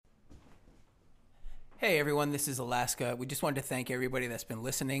Hey everyone, this is Alaska. We just wanted to thank everybody that's been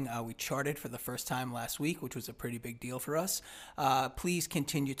listening. We charted for the first time last week, which was a pretty big deal for us. Please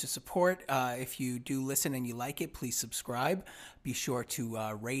continue to support. If you do listen and you like it, please subscribe. Be sure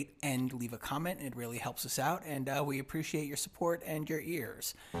to rate and leave a comment. It really helps us out, and we appreciate your support and your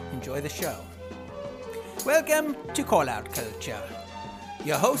ears. Enjoy the show. Welcome to Call Out Culture.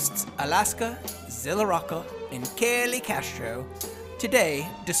 Your hosts, Alaska, Zilla Rocca, and Kelly Castro, today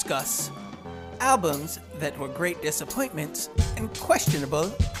discuss albums that were great disappointments and questionable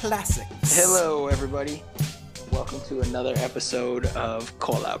classics. Hello, everybody. Welcome to another episode of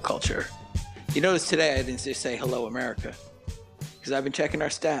Call Out Culture. You notice today I didn't just say hello, America, because I've been checking our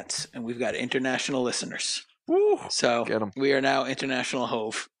stats and we've got international listeners. Woo, so we are now international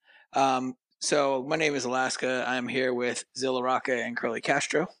hove. So my name is Alaska. I'm here with Zilla Rocca and Curly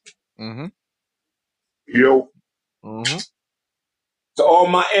Castro. Mm-hmm. Yo. Mm-hmm. To all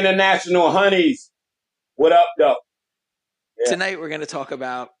my international honeys, what up, though? Yeah. Tonight we're going to talk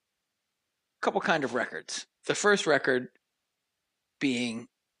about a couple kind of records. The first record being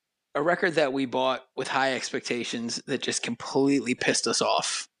a record that we bought with high expectations that just completely pissed us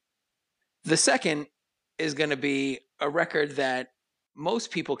off. The second is going to be a record that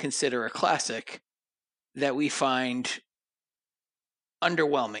most people consider a classic that we find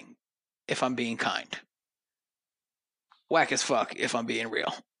underwhelming, if I'm being kind. Whack as fuck, if I'm being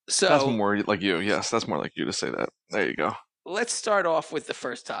real. So that's more like you. Yes, that's more like you to say that. There you go. Let's start off with the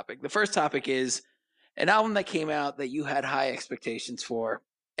first topic. The first topic is an album that came out that you had high expectations for,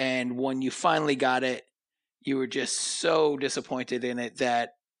 and when you finally got it, you were just so disappointed in it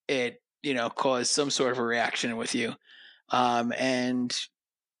that it, caused some sort of a reaction with you. And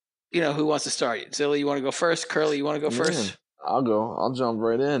who wants to start? Zilla, you want to go first? Curly, you want to go first? I'll go. I'll jump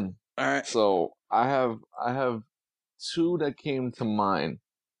right in. All right. So I have two that came to mind,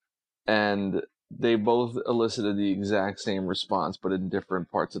 and they both elicited the exact same response, but in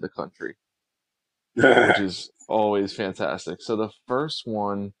different parts of the country, which is always fantastic. So the first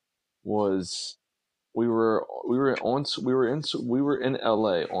one was we were in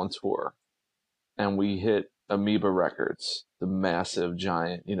LA on tour, and we hit Amoeba Records, the massive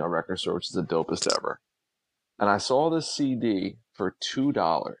giant record store, which is the dopest ever. And I saw this CD for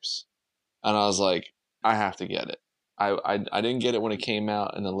 $2, and I was like, I have to get it. I didn't get it when it came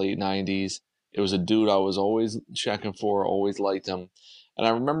out in the late 90s. It was a dude I was always checking for, always liked him. And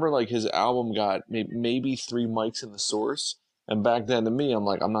I remember like his album got maybe 3 mics in the source. And back then to me, I'm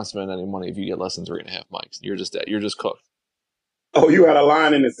like, I'm not spending any money if you get less than 3.5 mics. You're just dead. You're just cooked. Oh, you had a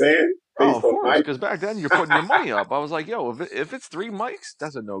line in the sand? Oh, of course, because back then you're putting your money up. I was like, yo, if it's 3 mics,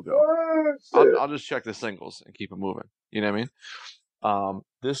 that's a no-go. I'll just check the singles and keep it moving. You know what I mean?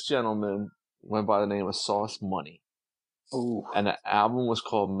 This gentleman went by the name of Sauce Money. Ooh. And the album was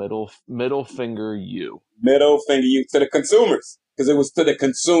called Middle Finger You. Middle Finger You to the consumers. Because it was to the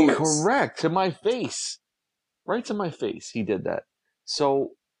consumers. Correct. To my face. Right to my face, he did that.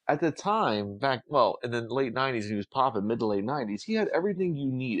 So at the time, in the late 90s, he was popping, mid to late 90s, he had everything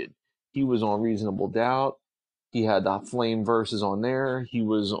you needed. He was on Reasonable Doubt. He had the Flame verses on there. He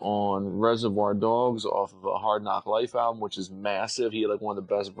was on Reservoir Dogs off of a Hard Knock Life album, which is massive. He had like one of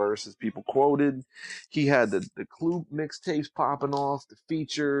the best verses people quoted. He had the Clue mixtapes popping off, the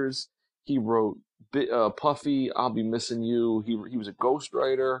features. He wrote Puffy, I'll Be Missing You. He was a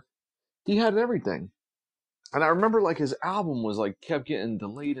ghostwriter. He had everything. And I remember like his album was like kept getting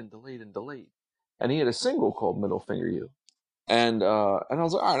delayed and delayed and delayed. And he had a single called Middle Finger You. And I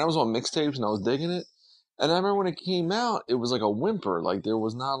was like, all right, I was on mixtapes and I was digging it. And I remember when it came out, it was like a whimper. Like there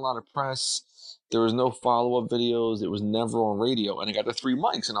was not a lot of press. There was no follow-up videos. It was never on radio. And it got to 3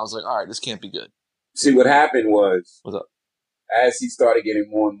 mics. And I was like, all right, this can't be good. See, what happened was, what's up? As he started getting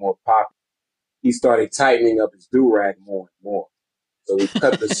more and more popular, he started tightening up his do-rag more and more. So he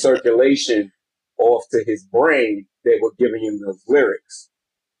cut the circulation off to his brain that were giving him those lyrics.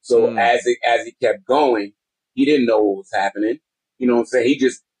 So as he kept going, he didn't know what was happening. You know what I'm saying?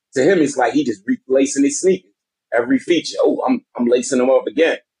 To him, it's like he just relacing his sneakers. Every feature. Oh, I'm lacing them up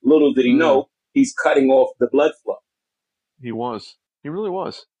again. Little did he know, he's cutting off the blood flow. He was. He really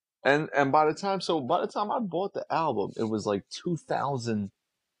was. And by the time I bought the album, it was like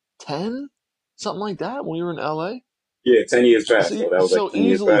 2010, something like that, when we were in LA. Yeah, 10 years passed. So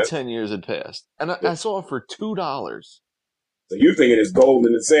easily 10 years had passed. And I saw it for $2. So you thinking it's gold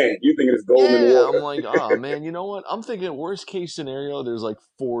in the sand. You thinking it's gold in the water. I'm like, oh, man, you know what? I'm thinking worst case scenario, there's like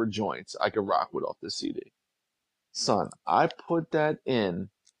 4 joints I could rock with off this CD. Son, I put that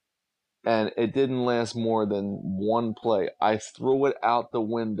in, and it didn't last more than 1 play. I threw it out the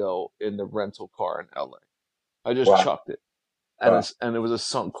window in the rental car in LA. I just chucked it. And it was a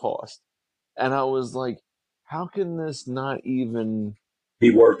sunk cost. And I was like, how can this not even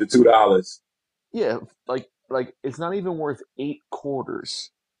Be worth the $2. yeah, like it's not even worth 8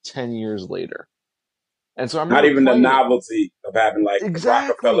 quarters 10 years later. And so I Not remember even the playing it. novelty of having like the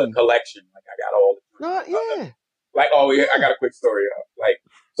Rockefeller Exactly. collection. Like I got all the Not yeah. like. Oh yeah, I Yeah. got a quick story. Like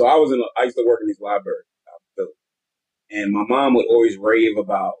so, I used to work in these libraries, and my mom would always rave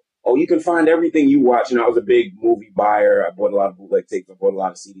about. Oh, you can find everything you watch. I was a big movie buyer. I bought a lot of bootleg tapes. I bought a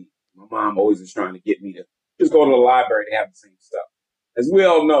lot of CDs. My mom always was trying to get me to just go to the library to have the same stuff. As we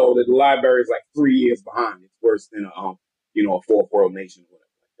all know, that the library is like 3 years behind. It's worse than a fourth world nation or whatever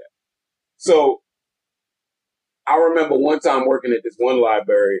like that. So I remember one time working at this one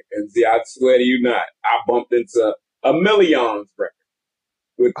library, and see, I swear to you not, I bumped into a Millions record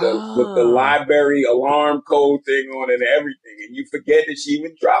with the Ah. library alarm code thing on it and everything, and you forget that she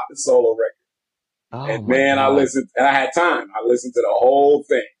even dropped the solo record. Oh And my man, I God. listened, and I had time. I listened to the whole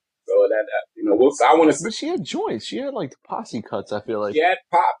thing. So I want to. But she had joints. She had like posse cuts, I feel like. She had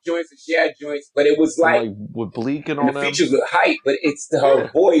pop joints and she had joints, but it was And like, like with Bleak and and all the them. features were hype, but it's her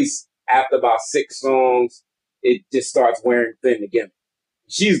Yeah. voice after about 6 songs, it just starts wearing thin again.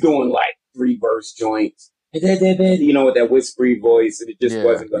 She's doing like 3-verse joints, with that whispery voice, and it just Yeah.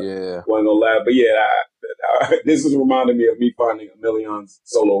 wasn't gonna last. But yeah, this was reminding me of me finding a Millions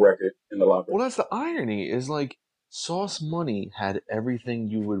solo record in the library. Well, that's the irony, is like Sauce Money had everything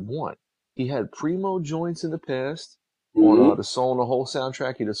you would want. He had primo joints in the past. On the song, the whole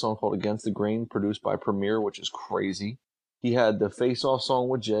soundtrack, he had a song called Against the Grain, produced by Premier, which is crazy. He had the Face Off song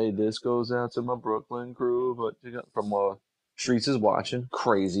with Jay, This Goes Out to My Brooklyn Crew, but from Streets is Watching,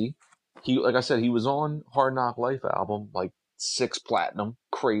 crazy. He, like I said, he was on Hard Knock Life album, like 6 platinum,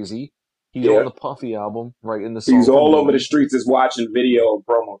 crazy. He's Yeah. on the Puffy album, right in the song. He's for all over the Movie. streets, is watching video and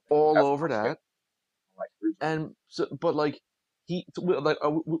promo. All That's over what I'm that. saying. And so, but like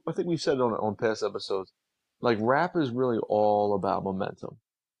I think we've said it on past episodes, like rap is really all about momentum.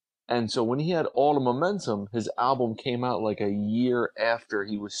 And so when he had all the momentum, his album came out like a year after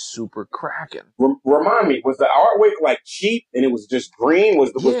he was super cracking. Remind me, was the artwork like cheap and it was just green?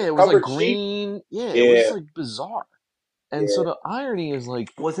 Was the it was cover like cheap? green. Yeah, it was like bizarre. And so the irony is like,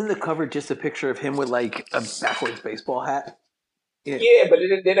 wasn't the cover just a picture of him with like a backwards baseball hat? Yeah, but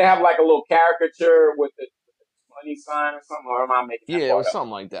did it have like a little caricature with the money sign or something? Or am I making that yeah, it part was up?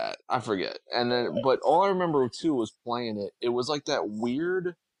 something like that. I forget. And then, but all I remember too was playing it. It was like that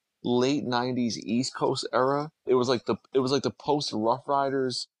weird late '90s East Coast era. It was like the post Rough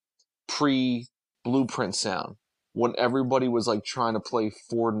Riders, pre Blueprint sound, when everybody was like trying to play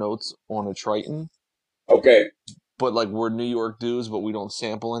 4 notes on a Triton. Okay. But like we're New York dudes, but we don't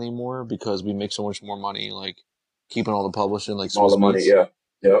sample anymore because we make so much more money, like keeping all the publishing, like all the money. Yeah.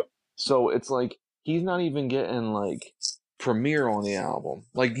 Yep. So it's like he's not even getting like Premier on the album.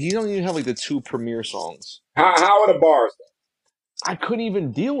 Like he don't even have like the 2 Premier songs. How are the bars though? I couldn't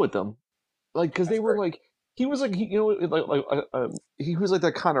even deal with them, like because they were like he was like he was like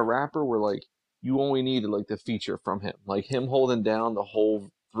that kind of rapper where like you only needed like the feature from him, like him holding down the whole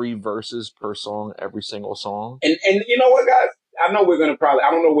 3 verses per song, every single song. And you know what, guys? I know we're gonna I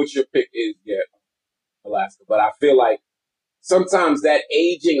don't know what your pick is yet, Alaska, but I feel like sometimes that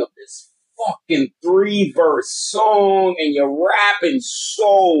aging of this fucking 3-verse song and you're rapping so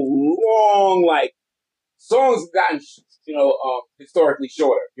long, like songs have gotten historically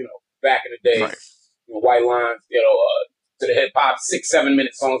shorter, back in the day, Right. White Lines, to the hip hop 6-7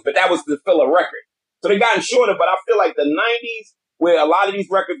 minute songs, but that was the filler record. So they gotten shorter, but I feel like the 90s, where a lot of these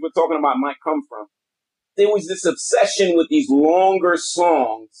records we're talking about might come from, there was this obsession with these longer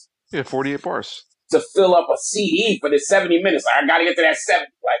songs. Yeah, 48 bars. To fill up a CD for the 70 minutes. I got to get to that 70.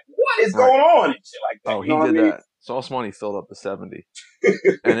 Like, what is going on and shit like that? Oh, he did that. Sauce Money filled up the 70.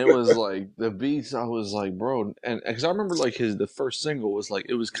 And it was like, the beats, I was like, bro. And because I remember like the first single was like,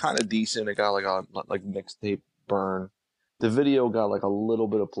 it was kind of decent. It got like a mixtape burn. The video got like a little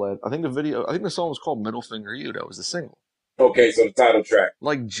bit of play. I think the song was called Middle Finger You. That was the single. Okay, so the title track.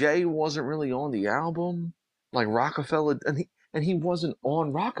 Like Jay wasn't really on the album. Like Rockefeller, and he wasn't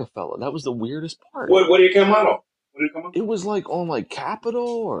on Rockefeller. That was the weirdest part. What did it come out on? It was like on like Capitol,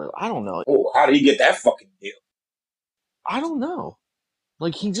 or I don't know. Oh, how did he get that fucking deal? I don't know.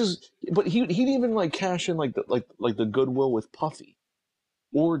 Like he didn't even like cash in like the goodwill with Puffy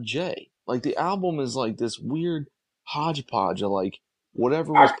or Jay. Like the album is like this weird hodgepodge of like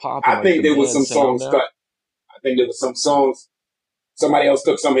whatever was popping. I think there was some songs cut. I think there was some songs. Somebody else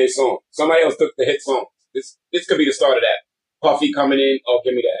took some of his songs. Somebody else took the hit songs. This could be the start of that. Puffy coming in. Oh,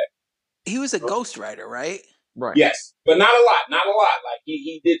 give me that. He was a ghostwriter, right? Right. Yes, but not a lot. Like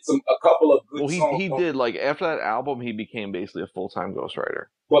he did a couple of good Well, songs. he did, like, after that album, he became basically a full-time ghostwriter.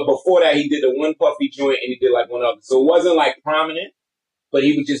 But before that, he did the one Puffy joint, and he did like one other. So it wasn't like prominent, but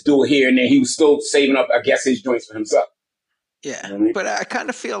he would just do it here and there. He was still saving up, I guess, his joints for himself. Yeah, You know what I mean? but I kind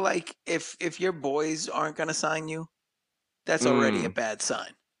of feel like if your boys aren't gonna sign you, that's already a bad sign,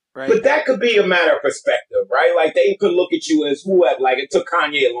 right? But that could be a matter of perspective, right? Like they could look at you as whoever. Like it took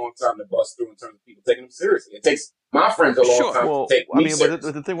Kanye a long time to bust through in terms of people taking him seriously. It takes my friends a long time to take me seriously.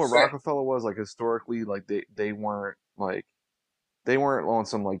 But the thing with Rockefeller was, like, historically, like they weren't like. They weren't on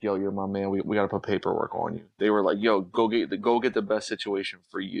some like, yo, you're my man. We got to put paperwork on you. They were like, yo, go get the best situation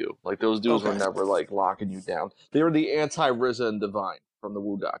for you. Like those dudes were never like locking you down. They were the anti RZA and Divine from the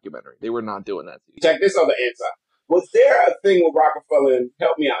Wu documentary. They were not doing that to you. Check this other anti. Was there a thing with Rockefeller? And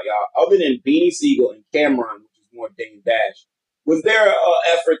help me out, y'all. Other than Beanie Siegel and Cameron, which is more Dame Dash, was there an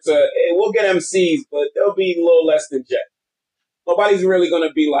effort to? Hey, we'll get MCs, but they'll be a little less than Jay. Nobody's really going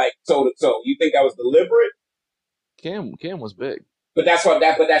to be like toe to toe. You think that was deliberate? Cam was big. But that's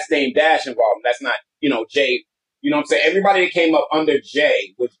Dame Dash involved. That's not, Jay. You know what I'm saying? Everybody that came up under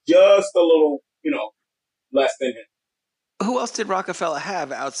Jay was just a little, less than him. Who else did Rockefeller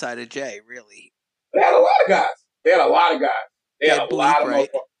have outside of Jay, really? They had a lot of guys. They had a lot of Bleak, right?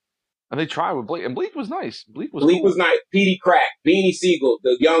 And they tried with Bleak. And Bleak was nice. Bleak was nice. Petey Crack, Beanie Siegel,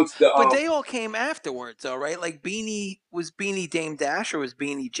 the youngster. But they all came afterwards, though, right? Like was Beanie Dame Dash or was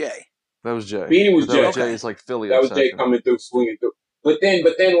Beanie Jay? That was Jay. Beanie was Jay. That was Jay's like Philly. That was Jay coming through, swinging through. But then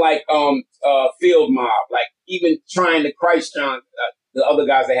like Field Mob, like even trying to Christ John, the other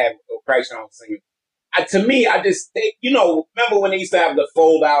guys they had Christ John was singing. To me, remember when they used to have the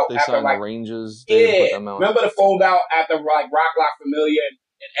fold out after signed like the Ranges? Yeah, remember the fold out after like Rock Lock Familiar,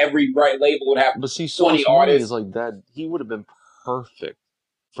 and every label would have 20 artists. Is like that. He would have been perfect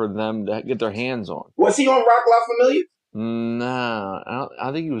for them to get their hands on. Was he on Rock Lock Familiar? Nah,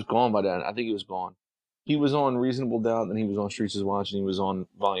 I think he was gone by then. I think he was gone. He was on Reasonable Doubt, and he was on Streets is Watch, and he was on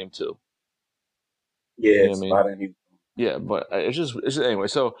Volume 2. Yeah, you know what I mean? Yeah, but it's just anyway.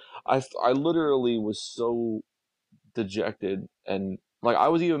 So I literally was so dejected, and like I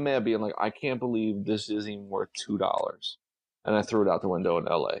was even mad, being like, I can't believe this isn't even worth $2, and I threw it out the window in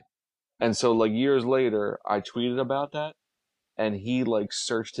LA. And so like years later, I tweeted about that, and he like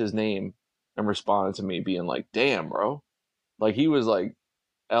searched his name and responded to me, being like, "Damn, bro," like he was like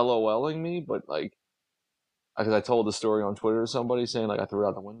LOLing me, but like. Because I told the story on Twitter to somebody saying like I threw it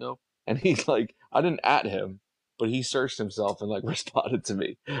out the window, and he's like, I didn't at him, but he searched himself and like responded to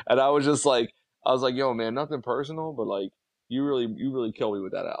me, and I was like, yo man, nothing personal, but like you really killed me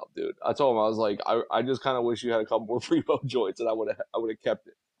with that album, dude. I told him, I was like, I just kind of wish you had a couple more Freebo joints, and I would have kept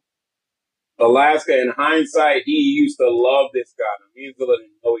it. Alaska, in hindsight, he used to love this guy. Now, me and Zilla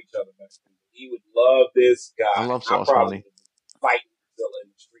didn't know each other back then. He would love this guy. I love Sauce Money. Fighting Zilla in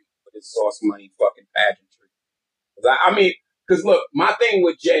the street with his Sauce Money fucking pageantry. I mean, because look, my thing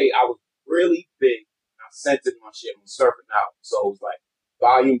with Jay, I was really big. I sent it my shit. I'm surfing out. So it was like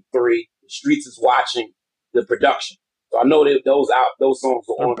Volume 3, The Streets is Watching, the production. So I know that those songs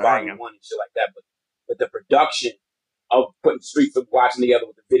were on Volume 1 and shit like that. But the production of putting Streets is Watching together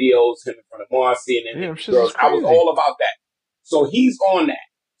with the videos, him in front of Marcy and then the girls, I was all about that. So he's on that.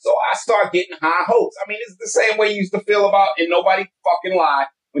 So I start getting high hopes. I mean, it's the same way you used to feel about And Nobody Fucking Lie.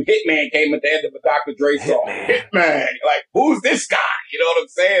 When Hitman came at the end of a Dr. Dre song, Hitman, like, who's this guy? You know what I'm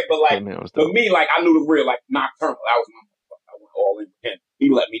saying? But like, for me, like, I knew the real, like, Nocturnal. That was my motherfucker. I went all in with him. He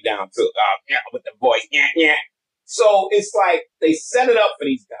let me down too. With the voice, yeah. So it's like they set it up for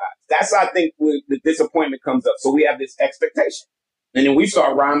these guys. That's, I think, where the disappointment comes up. So we have this expectation, and then we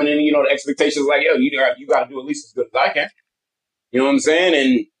start rhyming, and the expectations like, yo, you got to do at least as good as I can. You know what I'm saying?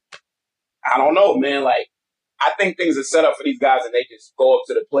 And I don't know, man. Like, I think things are set up for these guys, and they just go up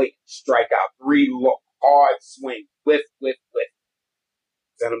to the plate, strike out 3 hard swings, whiff,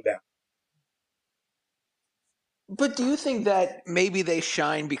 send them down. But do you think that maybe they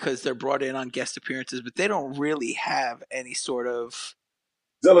shine because they're brought in on guest appearances, but they don't really have any sort of...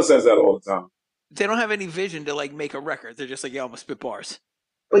 Zilla says that all the time. They don't have any vision to, like, make a record. They're just like, yeah, I'm going to spit bars.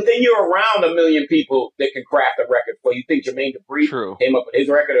 But then you're around 1 million people that can craft a record for you. Think Jermaine Dupri came up with his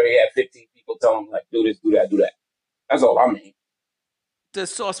record, or he had 15 people tell him, like, do this, do that, do that. That's all I mean.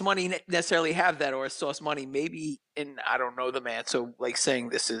 Does Sauce Money necessarily have that, or is Sauce Money maybe, and I don't know the man, so like saying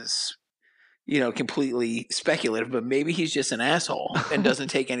this is, completely speculative, but maybe he's just an asshole and doesn't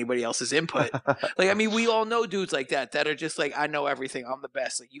take anybody else's input. Like, I mean, we all know dudes like that are just like, I know everything, I'm the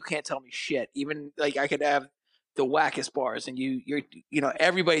best. Like, you can't tell me shit. Even like I could have the wackest bars, and you're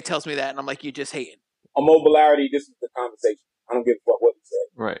everybody tells me that, and I'm like, you're just hating. On Mobilarity, this is the conversation. I don't give a fuck what he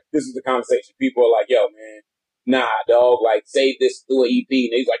said. Right. This is the conversation. People are like, yo, man, nah, dog, like save this, do an EP.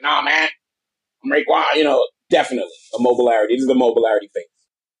 And he's like, nah, man, I'm Raekwon, definitely a Mobilarity. This is the Mobilarity phase.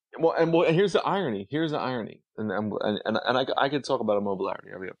 And here's the irony. And I could talk about a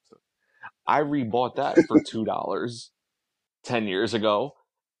Mobilarity every episode. I rebought that for $2 10 years ago,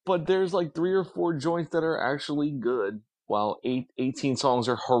 but there's like 3 or 4 joints that are actually good, while 18 songs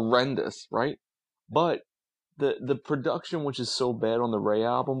are horrendous, right? But the production, which is so bad on the Ray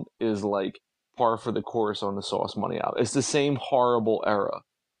album, is like par for the course on the Sauce Money album. It's the same horrible era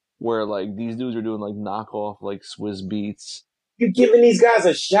where like these dudes are doing like knockoff like Swizz Beats. You giving these guys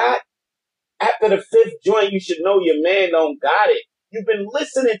a shot? After the 5th joint, you should know your man don't got it. You've been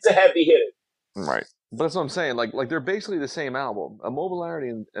listening to heavy hitters. Right. But that's what I'm saying. Like they're basically the same album. A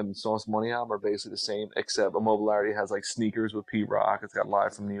Mobilarity and Sauce Money album are basically the same, except a Mobilarity has like Sneakers with Pete Rock. It's got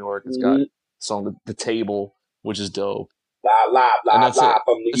Live from New York. It's got the song The Table, which is dope. Blah from New York.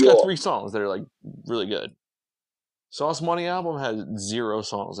 It's got 3 songs that are like really good. Sauce Money album has 0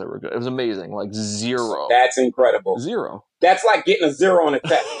 songs that were good. It was amazing. Like 0. That's incredible. 0. That's like getting a 0 on a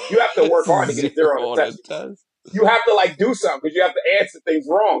test. You have to work hard to get a 0 on a test. You have to like do something because you have to answer things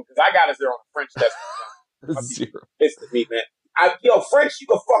wrong. Because I got a 0 on the French test. 0. Pissed at me, man. French, you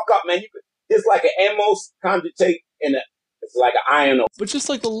can fuck up, man. It's like an Amos conjugate and it's like an iron. But just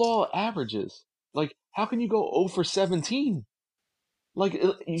like the law of averages, like how can you go 0 for 17? Like,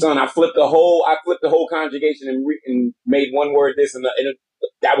 son, I flipped the whole conjugation and made one word this and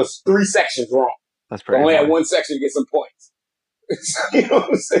that was 3 sections wrong. That's pretty. I only had 1 section to get some points. You know what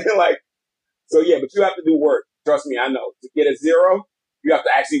I'm saying? Like, so yeah, but you have to do work. Trust me, I know. To get a 0, you have to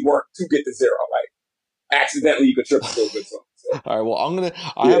actually work to get the 0. Like, accidentally, you could trip still good songs. So. All right, well,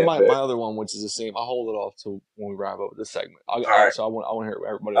 I have my other one, which is the same. I'll hold it off till when we wrap up this segment. All right. So I want to hear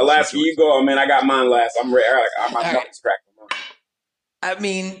everybody. Alaska, you go, man. I got mine last. I'm ready. My knuckles cracked. I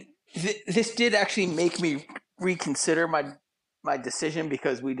mean, this did actually make me reconsider my decision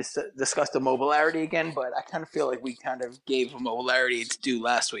because we discussed the Mobilarity again, but I kind of feel like we kind of gave a Mobilarity its due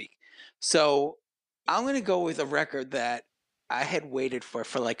last week. So I'm going to go with a record that I had waited for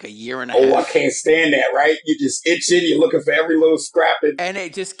like a year and a half. Oh, I can't stand that, right? You're just itching. You're looking for every little scrap. And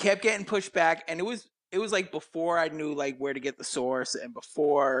it just kept getting pushed back. And it was like before I knew like where to get the source and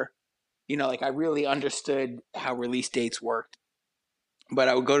before, like I really understood how release dates worked. But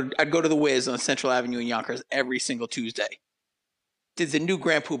I'd go to the Wiz on Central Avenue in Yonkers every single Tuesday. Did the new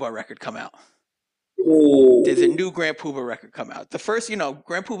Grand Puba record come out? Ooh. Did the new Grand Puba record come out? The first,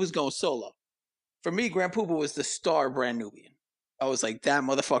 Grand Puba's going solo. For me, Grand Puba was the star Brand Nubian. I was like, that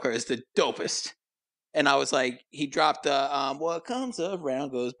motherfucker is the dopest. And I was like, he dropped the what comes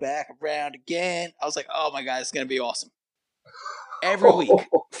around goes back around again. I was like, oh my God, it's gonna be awesome. Every week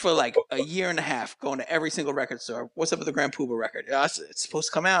for like a year and a half, going to every single record store. What's up with the Grand Puba record? It's supposed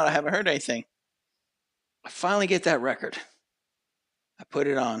to come out. I haven't heard anything. I finally get that record. I put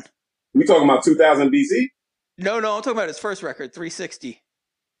it on. We talking about 2000 BC? No, I'm talking about his first record, 360.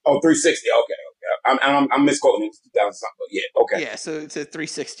 Oh, 360. Okay. I'm misquoting it. 2000 something. But yeah. Okay. Yeah. So it's a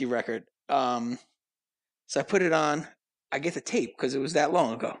 360 record. So I put it on. I get the tape because it was that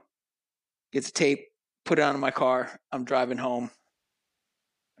long ago. Get the tape. Put it on in my car. I'm driving home.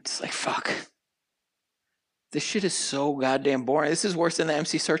 I'm just like, fuck. This shit is so goddamn boring. This is worse than the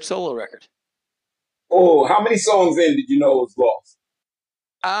MC Search solo record. Oh, how many songs in did you know it was lost?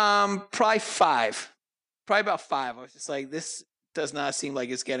 Probably 5. Probably about 5. I was just like, this does not seem like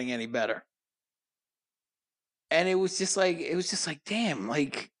it's getting any better. And it was just like, damn,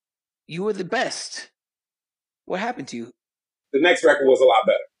 like, you were the best. What happened to you? The next record was a lot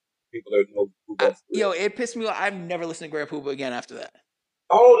better. People don't know who does. It pissed me off. I've never listened to Grand Puba again after that.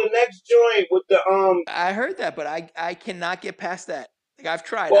 Oh, the next joint with the I heard that, but I cannot get past that. Like I've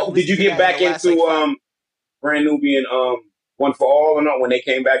tried. Well, did you get back into Brand Nubian One for All or not when they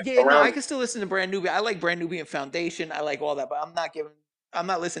came back around? No, I can still listen to Brand Nubian. I like Brand Nubian Foundation. I like all that, but I'm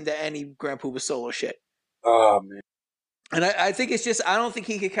not listening to any Grand Puba solo shit. Oh man. And I think it's just I don't think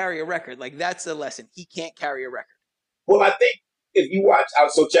he could carry a record. Like that's a lesson. He can't carry a record. Well, I think if you watch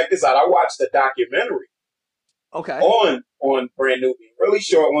so check this out. I watched the documentary. Okay. On Brand Nubian. Really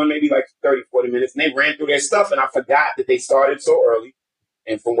short one, maybe like 30, 40 minutes. And they ran through their stuff and I forgot that they started so early.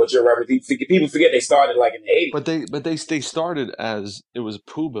 And from what you're referencing, people forget they started like in the 80s. But they started as it was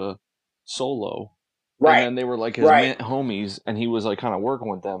Puba solo. Right. And then they were like his homies and he was like kind of working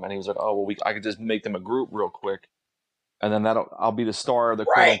with them and he was like, oh, well, I could just make them a group real quick. And then I'll be the star of the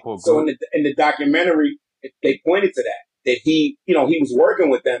quote unquote group. So in the documentary, they pointed to that he, he was working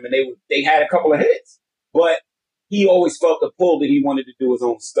with them and they had a couple of hits, but he always felt the pull that he wanted to do his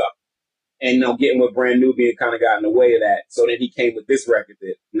own stuff. And getting with Brand Nubian kind of got in the way of that. So then he came with this record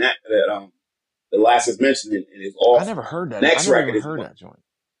that The last is mentioned and is I off. never heard that. Next I never record even is heard that joint.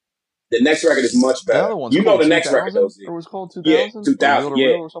 the next record is much The better. other one's You know called the next record though, 2000? Z. Or it was called 2000? Yeah, Or 2000. Reel to Yeah,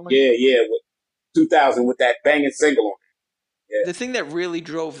 Reel or something? yeah. With 2000 with that banging single on it. The thing that really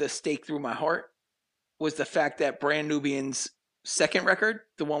drove the stake through my heart was the fact that Brand Nubian's second record,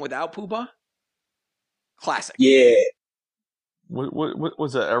 the one without Puba, classic. Yeah. What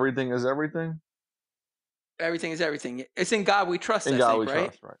was that? Everything is Everything? Everything is everything. It's In God We Trust, In I God think, We right?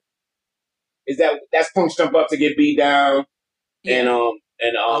 Trust, right? Is that's Punch Jump Up to Get Beat Down Yeah.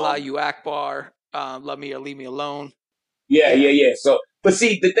 and Allah You Akbar, Love Me or Leave Me Alone. Yeah. So, but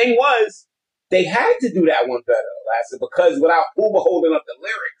see, the thing was, they had to do that one better, Lassie, because without Uber holding up the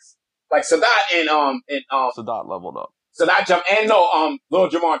lyrics, like Sadat and Sadat leveled up. Sadat jumped, and Lil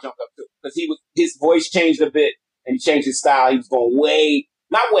Jamar jumped up too, because his voice changed a bit and he changed his style. He was going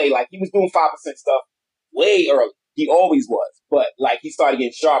like he was doing 5% stuff way early. He always was, but like he started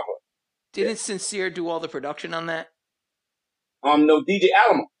getting sharper. Didn't Sincere do all the production on that? No, DJ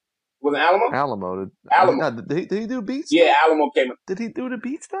Alamo. Was it Alamo? Alamo. Did he do beats? Yeah, though? Alamo came in. Did he do the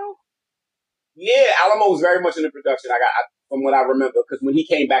beats though? Yeah, Alamo was very much in the production. From what I remember, because when he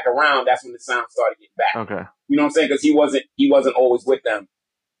came back around, that's when the sound started getting back. Okay. You know what I'm saying? Because he wasn't always with them.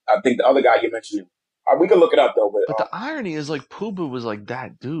 I think the other guy you mentioned, we can look it up though. But the irony is, like, Puba was like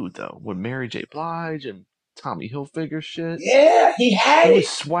that dude though, with Mary J. Blige and Tommy Hilfiger shit. Yeah, he had He it. was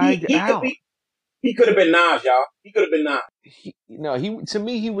swagged out. He could have been Nas, y'all. He could have been Nas. He to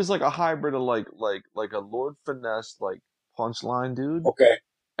me he was like a hybrid of like a Lord Finesse like punchline dude. Okay.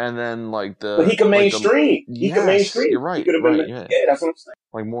 And then like but he could mainstream. He could mainstream. You're right. He could have been. Right, yeah, that's what I'm saying.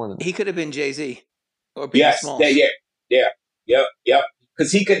 Like more than He could have been Jay-Z or Biggie Smalls. Yeah.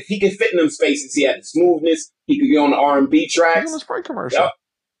 Because he could fit in them spaces. He had the smoothness. He could get on the R&B tracks. He was on the Sprite commercial.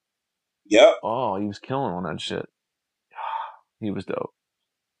 Yep. Oh, he was killing on that shit. He was dope.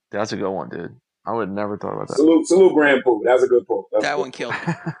 That's a good one, dude. I would have never thought about that. Salute Grand Poo. That was a good pull. That one killed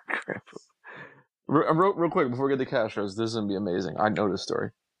me. Real quick, before we get to Castros, this is going to be amazing. I know this story.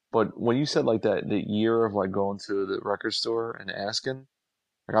 But when you said like that, the year of like going to the record store and asking,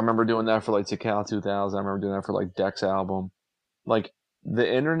 like I remember doing that for like Tikal 2000. I remember doing that for like Deck's album. Like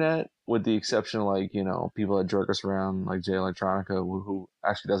the internet, with the exception of like, you know, people that jerk us around like Jay Electronica, who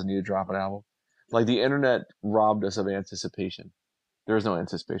actually doesn't need to drop an album. Like the internet robbed us of anticipation. There is no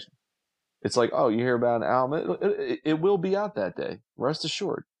anticipation. It's like, oh, you hear about an album, it will be out that day. Rest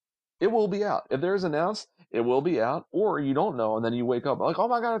assured. It will be out. If there's announced, it will be out. Or you don't know, and then you wake up like, oh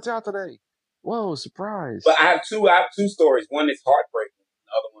my God, it's out today. Whoa, surprise. But I have two stories. One is heartbreaking,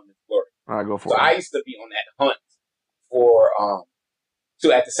 the other one is glory. All right, go for it. So I used to be on that hunt for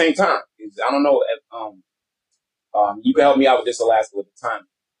to at the same time. I don't know if you can help me out with this Alaska at the time.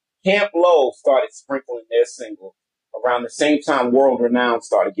 Camp Low started sprinkling their single around the same time World Renown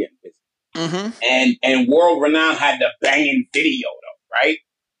started getting busy. Mm-hmm. And World Renown had the banging video though, right?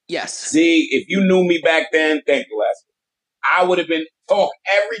 Yes. See, if you knew me back then, thank you, Alaska. I would have been talk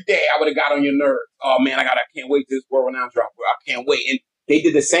every day. I would have got on your nerves. Oh man, I can't wait till this World Renown drop. I can't wait. And they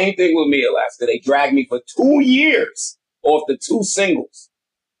did the same thing with me, Alaska. They dragged me for 2 years off the 2 singles.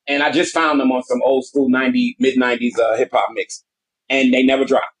 And I just found them on some old school mid-90s hip hop mix. And they never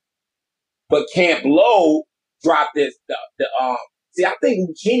dropped. But Camp Low dropped this. See, I think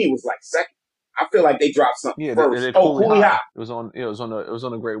Lucchini was like second. I feel like they dropped something first. Cooley High. It was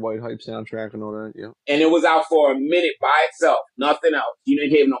on a Great White Hype soundtrack and all that. Yeah. And it was out for a minute by itself. Nothing else. You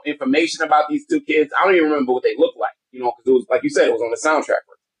didn't hear no information about these 2 kids. I don't even remember what they looked like. You know, because it was like you said, it was on the soundtrack.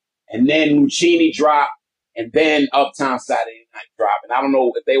 And then Lucchini dropped, and then Uptown Saturday Night dropped. And I don't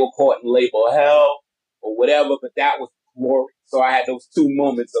know if they were caught in label hell or whatever, but that was glory. So I had those 2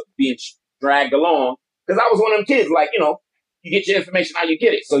 moments of being dragged along because I was one of them kids. Like, you know, you get your information how you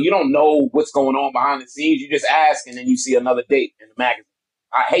get it. So you don't know what's going on behind the scenes. You just ask, and then you see another date in the magazine.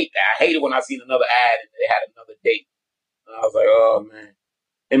 I hate that. I hate it when I seen another ad and they had another date. And I was like, oh, man.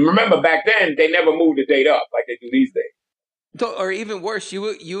 And remember, back then, they never moved the date up like they do these days. Or even worse, you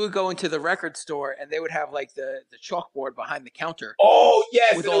would go into the record store and they would have like the chalkboard behind the counter. Oh,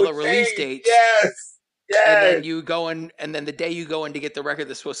 yes. With all the release dates. Yes. And then you go in, and then the day you go in to get the record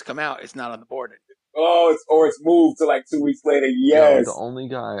that's supposed to come out, it's not on the board. Oh, it's moved to like 2 weeks later. Yes. Yo, the only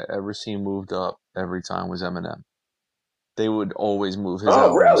guy I ever seen moved up every time was Eminem. They would always move his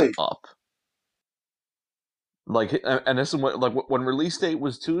albums up. Like, and this is what, like, when release date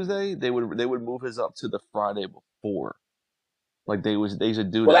was Tuesday, they would move his up to the Friday before. Like they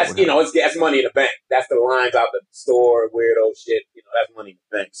should do that. Well, that's that's money in the bank. That's the lines out the store, weirdo shit. You know, that's money in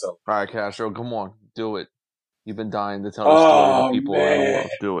the bank. So, all right, Castro, come on, do it. You've been dying to tell the story to people around the world.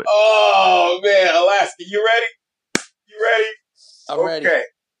 Do it. Oh man, Alaska, you ready? You ready? I'm ready.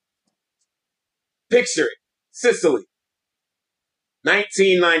 Picture it. Sicily.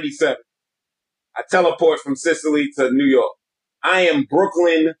 1997. I teleport from Sicily to New York. I am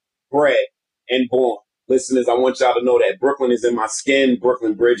Brooklyn bred and born. Listeners, I want y'all to know that Brooklyn is in my skin.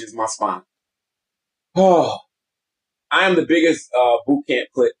 Brooklyn Bridge is my spine. Oh, I am the biggest Boot Camp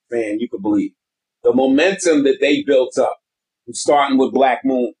Click fan you could believe. The momentum that they built up, starting with Black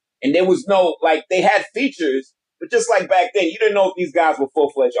Moon. And there was no, like, they had features, but just like back then, you didn't know if these guys were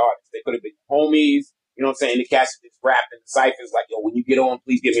full-fledged artists. They could have been homies, you know what I'm saying? The cats just rapping ciphers like, yo, when you get on,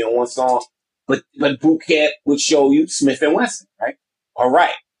 please get me on one song. But Boot Camp would show you Smith and Wesson, right? All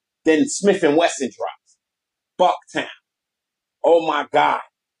right. Then Smith and Wesson drops. Bucktown. Oh my God.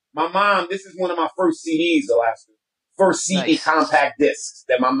 My mom, this is one of my first CDs, Alaska. First CD compact discs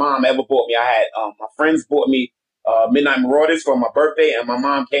that my mom ever bought me. I had, my friends bought me, Midnight Marauders for my birthday, and my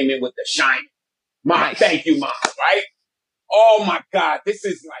mom came in with The Shining. Mom, thank you, Mom, right? Oh my God. This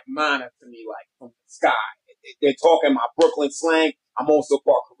is like mana to me, like from the sky. They're talking my Brooklyn slang. I'm also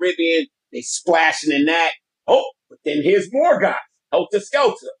part Caribbean. They splashing in that. Oh, but then here's more guys. Helter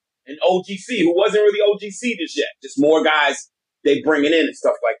Skelter and OGC, who wasn't really OGC just yet. Just more guys they bringing in and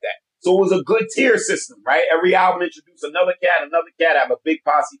stuff like that. So it was a good tier system, right? Every album introduced another cat, have a big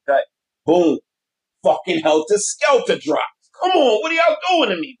posse cut. Boom. Fucking Helter Skelter drops. Come on, what are y'all doing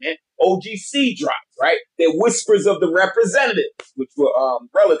to me, man? OGC drops, right? They're Whispers of the Representatives, which were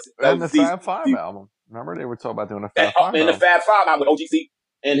relatives. And the Fab Five album. Remember, they were talking about doing a Fab Five album. And the Fab Five album with OGC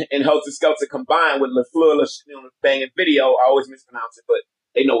and Helter Skelter combined with LaFleur, banging video. I always mispronounce it, but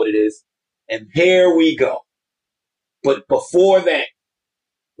they know what it is. And here we go. But before that,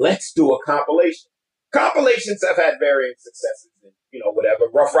 let's do a compilation. Compilations have had varying successes and, whatever.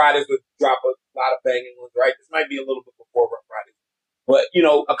 Rough Riders would drop a lot of banging ones, right? This might be a little bit before Rough Riders. But,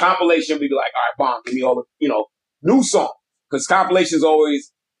 a compilation would be like, all right, bomb, give me all the, new songs. Because compilations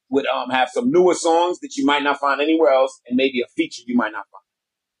always would have some newer songs that you might not find anywhere else and maybe a feature you might not find.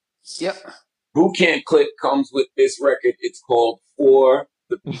 Yep. Boot Camp Click comes with this record. It's called For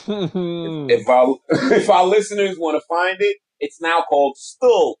the People. If our listeners want to find it, it's now called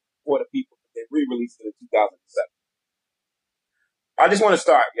Still For the People. They re-released it in 2007. I just want to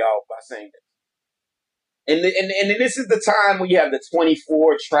start, y'all, by saying this. And this is the time when you have the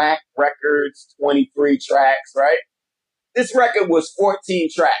 24-track records, 23 tracks, right? This record was 14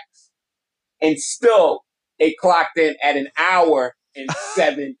 tracks. And still, it clocked in at an hour and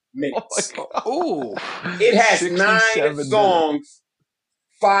 7 minutes. Oh, it has 9 songs,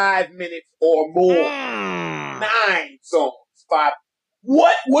 5 minutes or more. 9 songs, 5.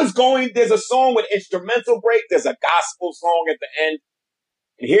 What was going? There's a song with instrumental break. There's a gospel song at the end.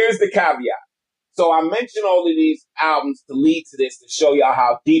 And here's the caveat. So I mentioned all of these albums to lead to this, to show y'all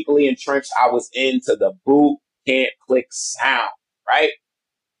how deeply entrenched I was into the Boot Camp Click sound, right?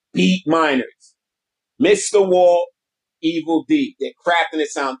 Beat Miners, Mr. Walt, Evil D. They're crafting the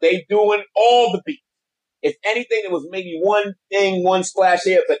sound. They doing all the beats. If anything, there was maybe one thing, one splash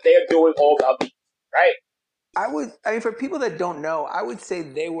here, but they're doing all the beats, right? For people that don't know, I would say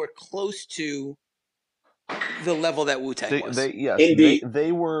they were close to the level that Wu-Tang was. Yes, indeed.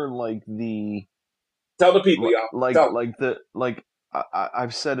 They were like the. Tell the people, y'all.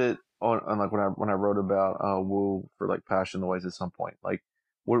 I've said it on like when I wrote about Wu for like Passion Noise at some point. Like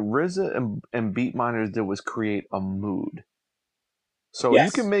what RZA and Beat Miners did was create a mood. So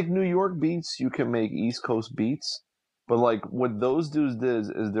you can make New York beats, you can make East Coast beats, but like what those dudes did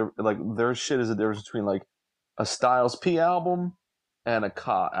is their shit is the difference between like a Styles P album and a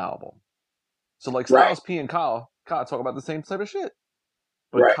Ka album. So like Styles P and Ka talk about the same type of shit.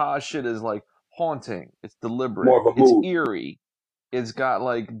 But Ka's shit is like haunting. It's deliberate. More of a mood. It's eerie. It's got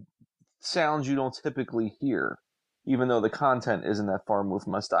like sounds you don't typically hear, even though the content isn't that far removed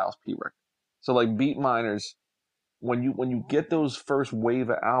from my Styles P record. So like Beat Miners, when you get those first wave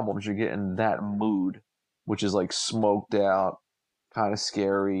of albums, you're getting that mood, which is like smoked out, kind of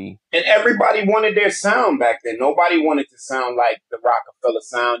scary. And everybody wanted their sound back then. Nobody wanted to sound like the Rockefeller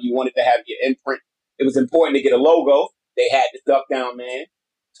sound. You wanted to have your imprint. It was important to get a logo. They had the Duck Down Man,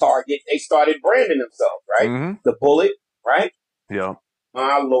 Target. They started branding themselves, right? Mm-hmm. The Bullet, right? Yeah.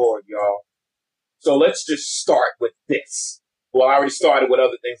 My Lord, y'all. So let's just start with this. Well, I already started with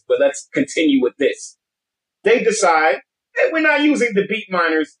other things, but let's continue with this. They decide that we're not using the Beat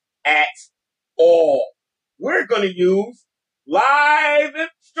Miners at all. We're going to use live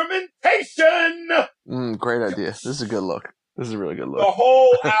instrumentation. Great idea. This is a good look. This is a really good look. The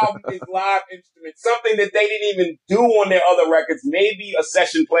whole album is live instruments, something that they didn't even do on their other records. Maybe a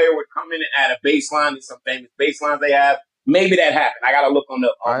session player would come in and add a bass line. There's some famous bass lines they have. Maybe that happened. I got to look on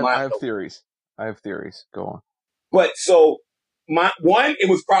the online. I have theories. Go on. But so, it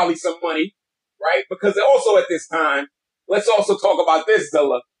was probably some money, right? Because also at this time, let's also talk about this,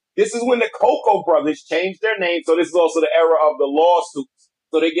 Zilla. This is when the Cocoa Brothers changed their name, so this is also the era of the lawsuits.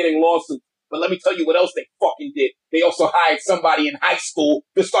 So they're getting lawsuits. But let me tell you what else they fucking did. They also hired somebody in high school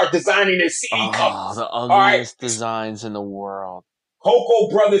to start designing their CD covers. The All right. ugliest designs in the world. Cocoa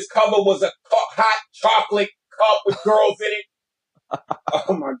Brothers cover was a hot chocolate cup with girls in it.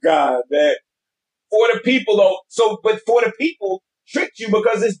 Oh my God, man. For the people though, but for the people, tricked you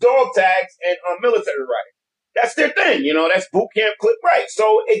because it's dog tags and military writing. That's their thing, you know, that's boot camp clip right.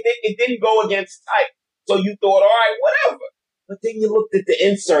 So it didn't go against type. So you thought, all right, whatever. But then you looked at the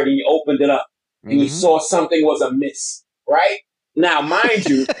insert and you opened it up and you saw something was amiss, right? Now, mind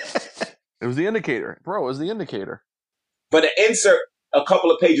you. It was the indicator. Bro, it was the indicator. But the insert, a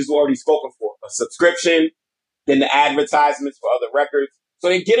couple of pages were already spoken for. A subscription, then the advertisements for other records. So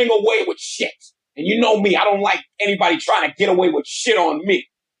they're getting away with shit. And you know me, I don't like anybody trying to get away with shit on me.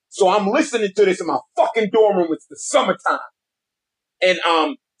 So I'm listening to this in my fucking dorm room. It's the summertime. And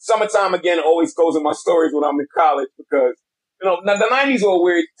summertime, again, always goes in my stories when I'm in college because, you know, the 90s were a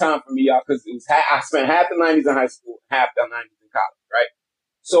weird time for me, y'all, because it was I spent half the 90s in high school, half the 90s in college, right?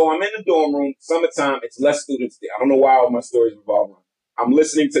 So I'm in the dorm room, summertime, it's less students there. I don't know why all my stories revolve around. I'm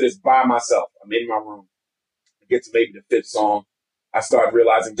listening to this by myself. I'm in my room. I get to maybe the fifth song. I start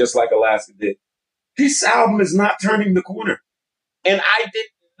realizing, just like Alaska did, this album is not turning the corner. And I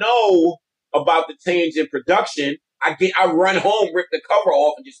didn't know about the change in production. I run home, rip the cover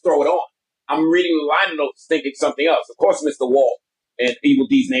off, and just throw it on. I'm reading the liner notes, thinking something else. Of course, Mr. Wall and Evil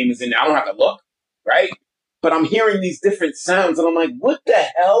D's name is in there. I don't have to look, right? But I'm hearing these different sounds, and I'm like, what the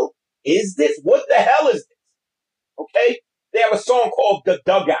hell is this? What the hell is this? Okay? They have a song called The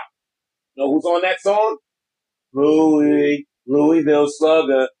Dugout. You know who's on that song? Louisville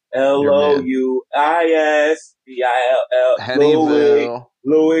Slugger, Louisville.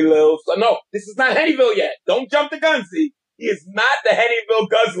 Louisville. No, this is not Hennyville yet. Don't jump the gun, see? He is not the Hennyville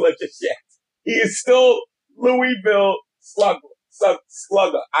guzzler just yet. He is still Louisville Slugger.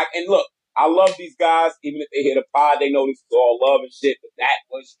 And look, I love these guys. Even if they hear the pod, they know this is all love and shit, but that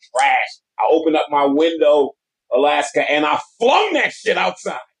was trash. I opened up my window, Alaska, and I flung that shit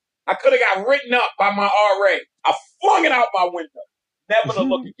outside. I could have got written up by my RA. I flung it out my window. Never to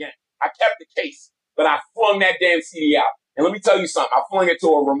look again. I kept the case, but I flung that damn CD out. And let me tell you something. I flung it to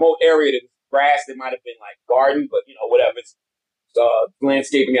a remote area that was grass. That might have been like garden, but you know, whatever. It's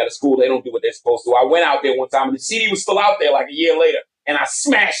landscaping at a school. They don't do what they're supposed to. I went out there one time and the CD was still out there like a year later, and I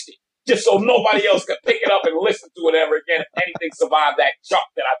smashed it just so nobody else could pick it up and listen to it ever again. If anything survived that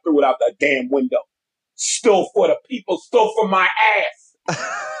chuck that I threw it out the damn window. Still for the people, still for my ass.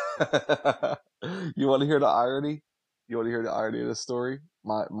 You want to hear the irony? You want to hear the irony of the story?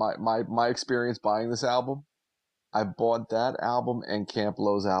 My experience buying this album. I bought that album and Camp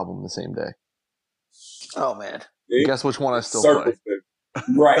Lo's album the same day. Oh man! See? Guess which one I still circles play?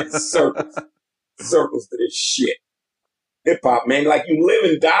 Right, circles to this shit. Hip hop, man, like you live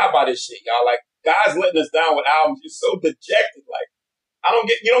and die by this shit, y'all. Like guys letting us down with albums. You're so dejected. Like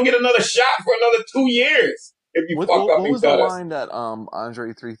you don't get another shot for another 2 years if you fuck up and What was the cut us. line that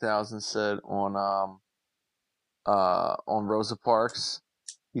Andre 3000 said on Rosa Parks?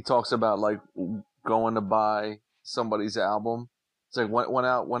 He talks about like going to buy somebody's album. It's like went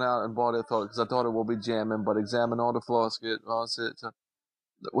out and bought it because I thought it will be jamming, but examine all the flaws.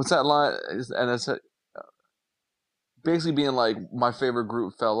 What's that line? And it's basically being like my favorite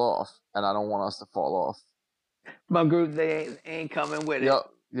group fell off, and I don't want us to fall off. My group, they ain't coming with it.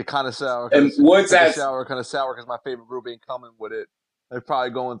 Yep, you're kind of sour. And what's that? Kind of sour because my favorite group ain't coming with it. They're probably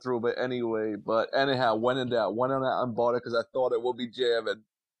going through, but anyway. But anyhow, went on out and bought it because I thought it will be jamming.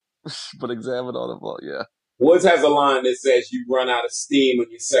 But examine all the flaws. Yeah. Woods has a line that says you run out of steam on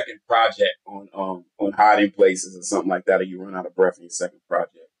your second project on Hiding Places or something like that, or you run out of breath in your second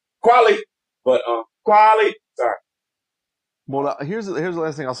project. Quality, but quality. Sorry. Well, here's the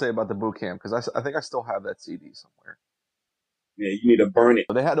last thing I'll say about the boot camp because I think I still have that CD somewhere. Yeah, you need to burn it.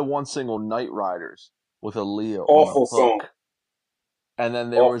 They had the one single Night Riders with Aaliyah. Awful song. And then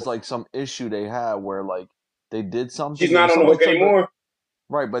there was like some issue they had where like they did something. She's not on the hook anymore.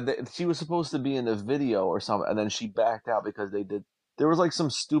 Right, but she was supposed to be in the video or something, and then she backed out because there was like some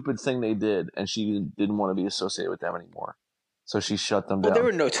stupid thing they did, and she didn't want to be associated with them anymore. So she shut them down. Well, they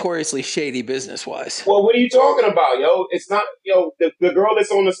were notoriously shady business-wise. Well, what are you talking about, yo? It's not, yo, the girl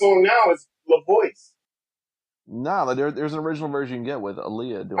that's on the song now is La Voice. No, there's an original version you can get with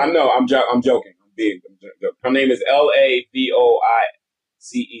Aaliyah doing I know, I'm joking. I'm joking. Her name is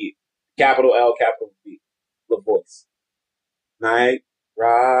LAVOICE, capital L, capital V, La Voice. Night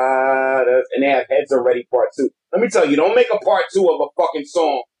Riders, and they have Heads Already Part 2. Let me tell you, don't make a Part 2 of a fucking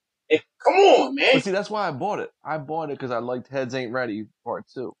song Come on, man. But see, that's why I bought it. I bought it because I liked Heads Ain't Ready Part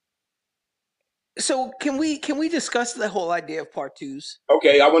 2. So can we discuss the whole idea of part twos?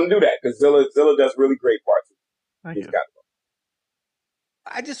 Okay, I want to do that because Zilla does really great parts. Thank He's you. got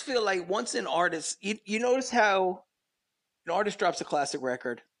I just feel like once an artist, you notice how an artist drops a classic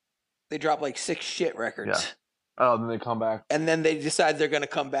record, they drop like 6 shit records, Oh, then they come back. and then they decide they're going to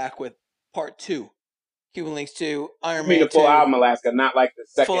come back with part 2. Cuban Links 2, Iron You mean Man the full 2. album, Alaska, not like the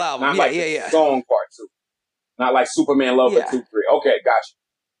second, Full album, not yeah, like yeah, the yeah. song part 2, not like Superman Lover Yeah. 2, 3. Okay, got you.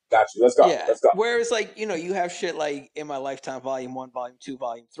 Let's go. Yeah. Let's go. Whereas, like, you have shit like In My Lifetime, Volume 1, Volume 2,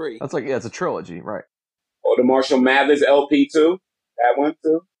 Volume 3. That's like, it's a trilogy, right? Or the Marshall Mathers LP 2, that one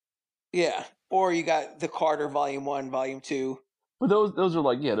too. Yeah. Or you got the Carter Volume 1, Volume 2. But those are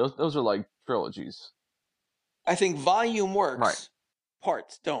like, those are like trilogies. I think volume works. Right.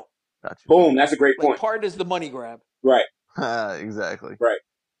 Parts don't. Gotcha. Boom, that's a great Like, point. part is the money grab. Right, Exactly.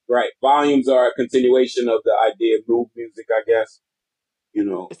 right. Volumes are a continuation of the idea of move music, I guess. You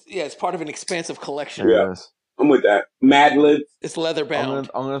know, It's part of an expansive collection. There Yeah. it is. I'm with that. Mad Libs. It's leather bound.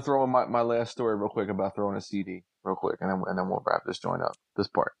 I'm gonna throw in my last story real quick about throwing a CD real quick, and then we'll wrap this joint up. This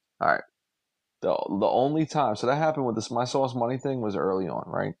part. All right. The only time, so that happened with this My Sauce Money thing was early on,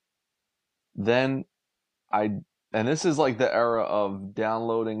 right? Then and this is like the era of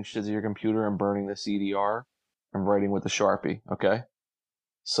downloading shit to your computer and burning the CDR and writing with the Sharpie. Okay.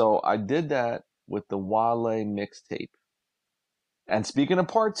 So I did that with the Wale mixtape. And speaking of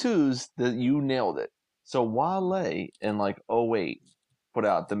part 2s, you nailed it. So Wale in like 2008 put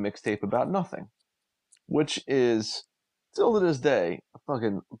out the mixtape About Nothing, which is still to this day a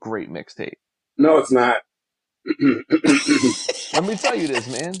fucking great mixtape. No, it's not. Let me tell you this,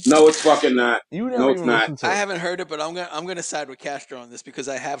 man. No, it's fucking not. You never No, it's even not. listened to I it. haven't heard it, but I'm gonna side with Castro on this because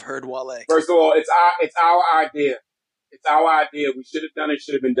I have heard Wale. First of all, it's our idea. It's our idea. We should have done it.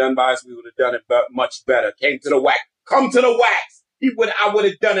 Should have been done by us. We would have done it much better. Came to the wax. Come to the wax. I would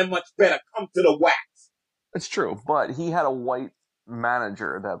have done it much better. Come to the wax. It's true, but he had a white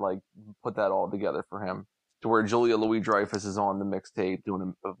manager that like put that all together for him, to where Julia Louis-Dreyfus is on the mixtape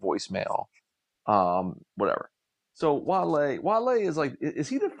doing a voicemail, whatever. So Wale is like, is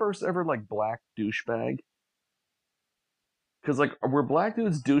he the first ever like black douchebag? Because like, were black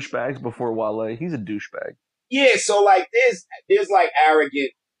dudes douchebags before Wale? He's a douchebag. Yeah, so like there's like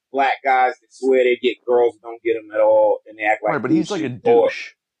arrogant black guys that swear they get girls, don't get them at all, and they act like Right, but he's like a douche. Or- douche.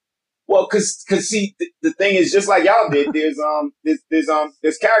 Well, cause see, the thing is, just like y'all did, there's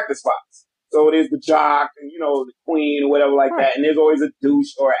character spots. So there's the jock and, the queen or whatever like Right. that. And there's always a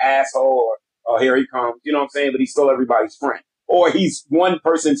douche or an asshole or here he comes. You know what I'm saying? But he's still everybody's friend. Or he's one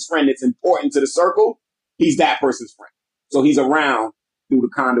person's friend that's important to the circle. He's that person's friend. So he's around through the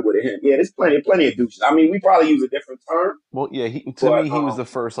conduit of him. Yeah, there's plenty of douches. I mean, we probably use a different term. Well, yeah, But, me, he was the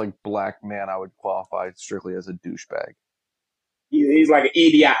first like black man I would qualify strictly as a douchebag. He's like an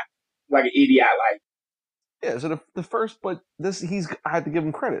idiot. Like an idiot, like. Yeah, so the first, but I had to give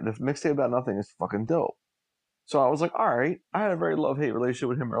him credit. The mixtape About Nothing is fucking dope. So I was like, all right. I had a very love-hate relationship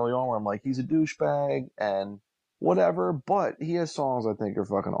with him early on, where I'm like, he's a douchebag and whatever, but he has songs I think are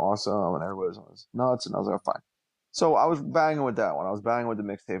fucking awesome, and everybody's on his nuts, and I was like, fine. So I was banging with that one. I was banging with the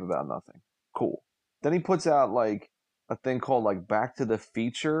mixtape About Nothing. Cool. Then he puts out like a thing called like Back to the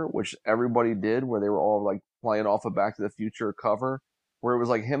Future, which everybody did, where they were all like playing off a Back to the Future cover, where it was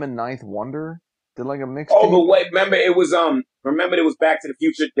like him and Ninth Wonder did like a mixtape. Oh, but wait, remember it was Back to the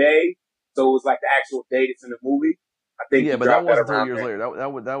Future Day, so it was like the actual day that's in the movie. I think Yeah, he but that dropped wasn't around 3 years there. later.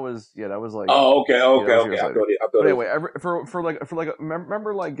 That was like. Oh, okay. that was years I later. thought it. But anyway,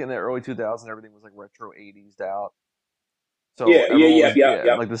 remember like in the early 2000s, everything was like retro 80s out. So Yeah, everyone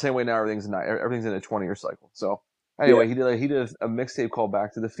yeah. like the same way now everything's in a 20-year cycle. So anyway, he did a mixtape called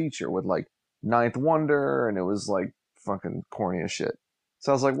Back to the Future with like Ninth Wonder, and it was like fucking corny as shit.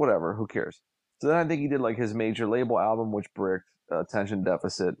 So I was like, whatever, who cares? So then I think he did like his major label album, which bricked Attention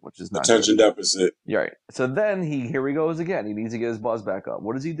Deficit, which is not Attention Deficit. Yeah, right. So then here he goes again. He needs to get his buzz back up.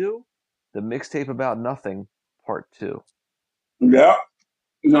 What does he do? The mixtape About Nothing, Part 2. Yeah.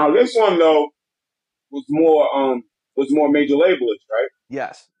 Now this one though was more major labelist, right?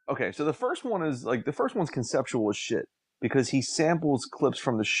 Yes. Okay, so the first one's conceptual as shit, because he samples clips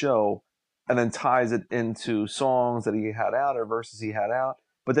from the show and then ties it into songs that he had out or verses he had out.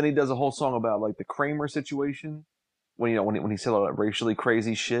 But then he does a whole song about like the Kramer situation, when he said all that racially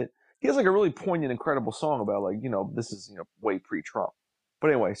crazy shit. He has like a really poignant, incredible song about like, this is way pre-Trump.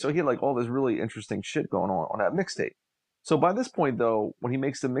 But anyway, so he had like all this really interesting shit going on that mixtape. So by this point though, when he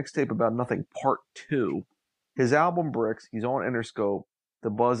makes the mixtape About Nothing Part 2, his album bricks, he's on Interscope, the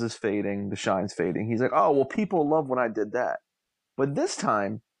buzz is fading, the shine's fading. He's like, oh, well, people love when I did that. But this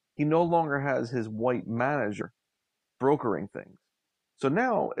time, he no longer has his white manager brokering things. So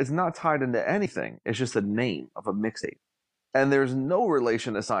now it's not tied into anything. It's just a name of a mixtape. And there's no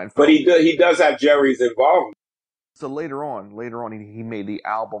relation to Seinfeld. But he does have Jerry's involvement. So later on, he made the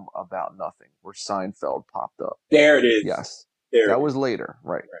album About Nothing, where Seinfeld popped up. There it is. Yes. That was later,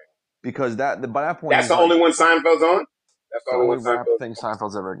 right. Because by that point... That's the only one Seinfeld's on? That's the only rap thing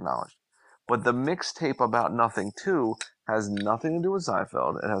Seinfeld's ever acknowledged. But the mixtape About Nothing 2 has nothing to do with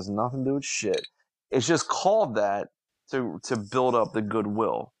Seinfeld. It has nothing to do with shit. It's just called that to build up the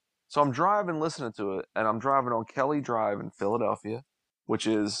goodwill. So I'm driving, listening to it, and I'm driving on Kelly Drive in Philadelphia, which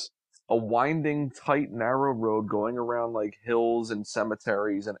is a winding, tight, narrow road going around like hills and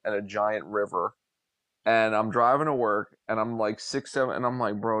cemeteries and a giant river. And I'm driving to work, and I'm like 6, 7, and I'm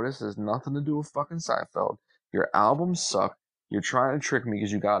like, bro, this has nothing to do with fucking Seinfeld. Your albums suck. You're trying to trick me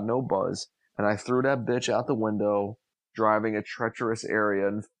because you got no buzz. And I threw that bitch out the window, driving a treacherous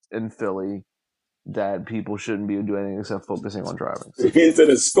area in Philly that people shouldn't be doing anything except focusing on driving. Into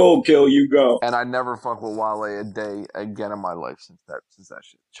the skull kill you go. And I never fuck with Wale a day again in my life since that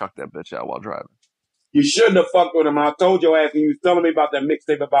shit. Chuck that bitch out while driving. You shouldn't have fucked with him. I told your ass when you was telling me about that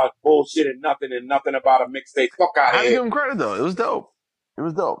mixtape about bullshit and nothing about a mixtape. Fuck out of here. I give him credit though. It was dope.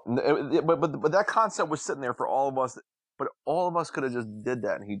 But that concept was sitting there for all of us. But all of us could have just did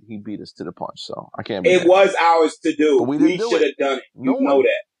that, and he beat us to the punch. So I can't. It was ours to do. But we should have done it. You know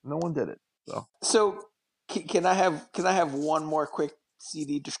that. No one did it. So can I have one more quick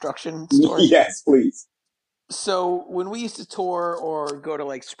CD destruction story? Yes, please. So when we used to tour or go to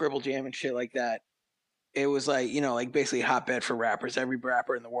like Scribble Jam and shit like that, it was like, like basically a hotbed for rappers. Every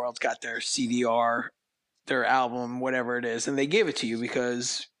rapper in the world's got their CDR, their album, whatever it is, and they give it to you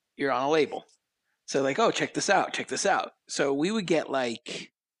because you're on a label. So like, oh, check this out. So we would get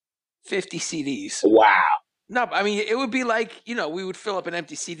like 50 CDs. Wow. No, I mean, it would be like, we would fill up an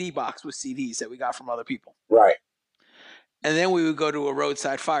empty CD box with CDs that we got from other people. Right. And then we would go to a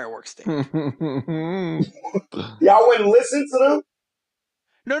roadside fireworks thing. Y'all wouldn't listen to them?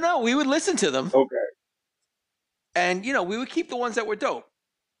 No, we would listen to them. Okay. And, we would keep the ones that were dope.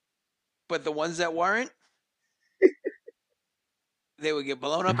 But the ones that weren't, they would get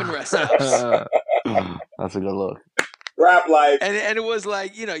blown up in rest house. That's a good look. Rap life. And it was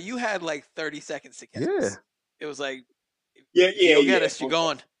like, you had like 30 seconds to catch us. It was like, you'll get us, you're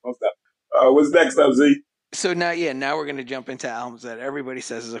gone. What's next up, Z? So now we're going to jump into albums that everybody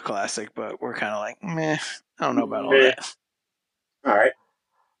says is a classic, but we're kind of like, meh, I don't know about all that. All right.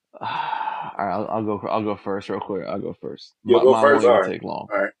 I'll go first real quick. I'll go first. You'll go first? Mine won't take long.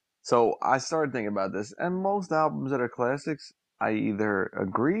 All right. So I started thinking about this, and most albums that are classics, I either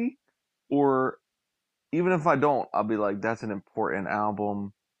agree or even if I don't, I'll be like, that's an important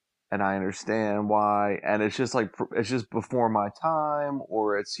album and I understand why. And it's just like, it's just before my time,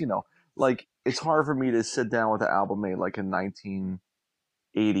 or it's, like, it's hard for me to sit down with an album made like in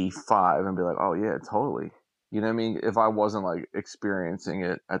 1985 and be like, oh yeah, totally. You know what I mean? If I wasn't like experiencing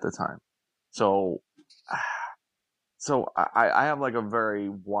it at the time. So I have like a very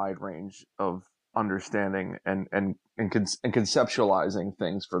wide range of understanding and conceptualizing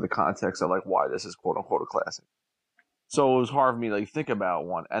things for the context of like why this is quote unquote a classic. So it was hard for me to like think about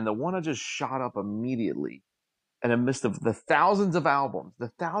one, and the one that just shot up immediately in the midst of the thousands of albums, the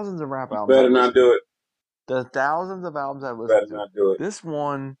thousands of rap albums. Better not do it. The thousands of albums I've listened to. Better not do it. This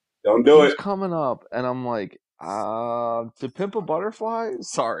one, don't do it. Coming up, and I'm like, To Pimp a Butterfly.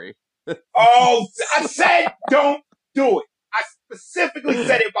 Sorry. Oh, I said don't do it. I specifically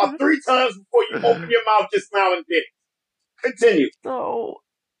said it about 3 times before you opened your mouth just now and did it. Continue. So,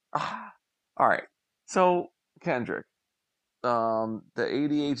 all right. So, Kendrick, the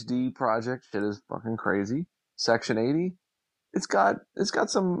ADHD project shit is fucking crazy. Section 80, it's got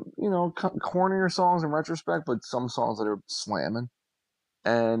some, cornier songs in retrospect, but some songs that are slamming.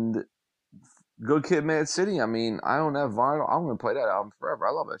 And Good Kid, Mad City, I mean, I own that vinyl. I'm going to play that album forever.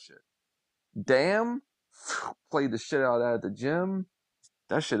 I love that shit. Damn, played the shit out of that at the gym.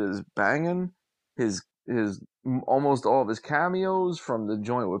 That shit is banging. His almost all of his cameos from the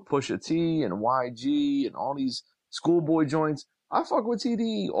joint with Pusha T and YG and all these Schoolboy joints. I fuck with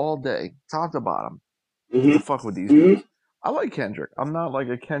TDE all day, top to bottom. I fuck with these dudes. I like Kendrick. I'm not like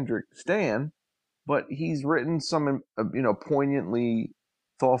a Kendrick stan, but he's written some, poignantly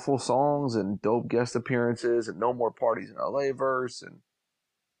thoughtful songs and dope guest appearances and No More Parties in LA verse. And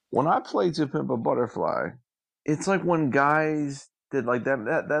when I play To Pimp a Butterfly, it's like when guys did like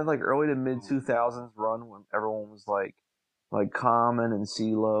that like early to mid 2000s run when everyone was like Common and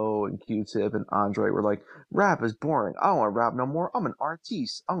CeeLo and Q-Tip and Andre were like, rap is boring. I don't want to rap no more. I'm an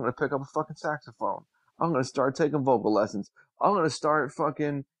artiste. I'm going to pick up a fucking saxophone. I'm going to start taking vocal lessons. I'm going to start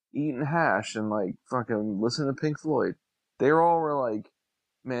fucking eating hash and like fucking listening to Pink Floyd. They all were like,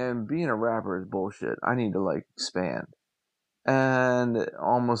 man, being a rapper is bullshit. I need to like expand. And it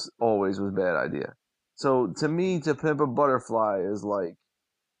almost always was a bad idea. So to me, To Pimp a Butterfly is like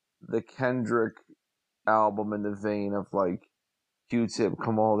the Kendrick album in the vein of like Q-Tip,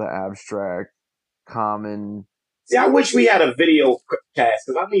 Come All the Abstract, Common. See, I wish we had a video cast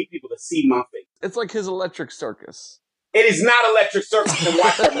because I need people to see my face. It's like his Electric Circus. It is not Electric Circus and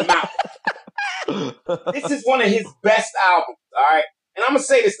watch your mouth. This is one of his best albums, all right? And I'm going to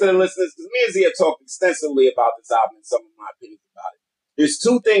say this to the listeners because me and Z have talked extensively about this album and some of my opinions about it. There's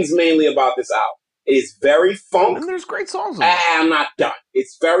two things mainly about this album. It is very funk. And there's great songs on it. I'm not done.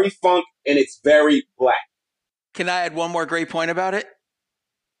 It's very funk and it's very black. Can I add one more great point about it?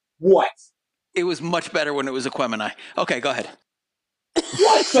 What? It was much better when it was Aquemini. Okay, go ahead.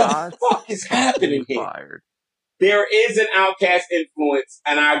 What the fuck is happening here? Fired. There is an Outkast influence,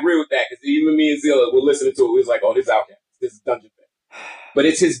 and I agree with that because even me and Zilla were listening to it. We was like, "Oh, this Outkast, this is Dungeon Thing," but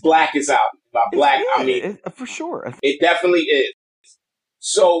it's his blackest album. By black, I mean for sure. It definitely is.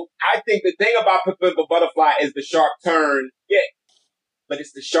 So I think the thing about Pimp a Butterfly is the sharp turn. Yeah, but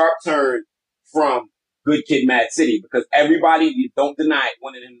it's the sharp turn from Good Kid, Mad City because everybody, you don't deny it,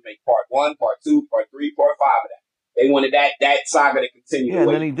 wanted him to make part 1, part 2, part 3, part 5 of that. They wanted that saga to continue. Yeah,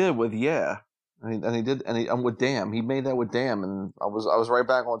 and then he did with and with Damn. He made that with Damn, and I was right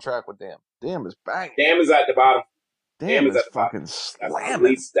back on track with Damn. Damn is banging. Damn is at the bottom. Damn is at the fucking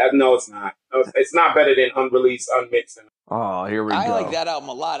slamming. No, it's not. No, it's not better than unreleased, unmixed. Oh, here we go. I like that album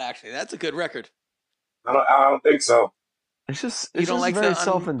a lot, actually. That's a good record. I don't think so. It's just you don't like very the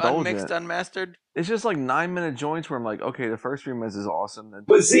self-indulgent. unmixed, unmastered? It's just like 9-minute joints where I'm like, okay, the first 3 minutes is awesome.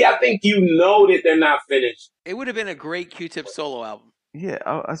 But see, I think you know that they're not finished. It would have been a great Q-Tip solo album. Yeah,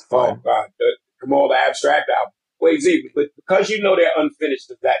 that's fine. Oh, God. Come on, the Abstract album. Wait, Z, but because you know they're unfinished,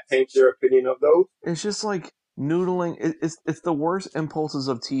 does that taint your opinion of those? It's just like noodling. It's the worst impulses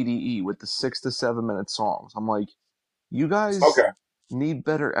of TDE with the 6 to 7 minute songs. I'm like, you guys need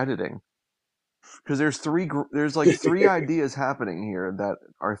better editing. Because there's like 3 ideas happening here that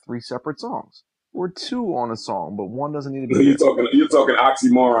are 3 separate songs. Or 2 on a song, but one doesn't need to be. You're talking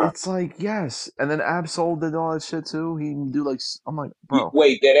oxymoron. It's like, yes. And then Absol did all that shit too. He can do like, I'm like, bro.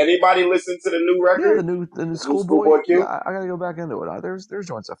 Wait, did anybody listen to the new record? Yeah, the new Schoolboy Q. Yeah, I gotta go back into it. There's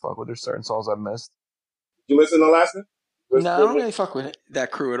joints I fuck with. There's certain songs I missed. Did you listen to last one? No, I don't really fuck with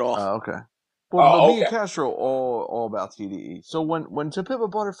that crew at all. Oh, okay. Well, me and Castro all about TDE. So when To Pimp a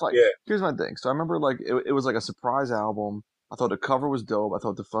Butterfly, here's my thing. So I remember like it was like a surprise album. I thought the cover was dope. I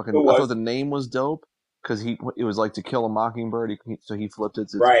thought the name was dope because it was like To Kill a Mockingbird. So he flipped it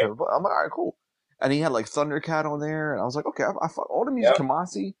to right. I'm like, all right, cool. And he had like Thundercat on there, and I was like, okay, I fuck all the music,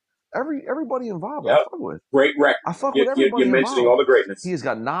 Kamasi, everybody involved. I fuck with great record. I fuck with everybody. You're mentioning all the greatness. He's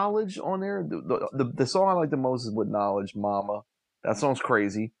got Knowledge on there. The song I like the most is with Knowledge, Mama. That song's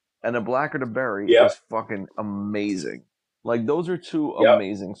crazy. And The Blacker the Berry is fucking amazing. Like, those are 2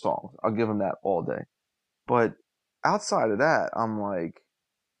 amazing songs. I'll give him that all day. But outside of that, I'm like,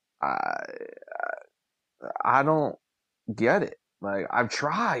 I don't get it. Like, I've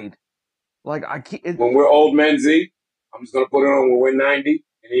tried. Like, I can't. When we're old men, Z, I'm just going to put it on when we're 90, and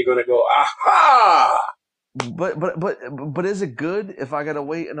you're going to go, aha! But is it good if I got to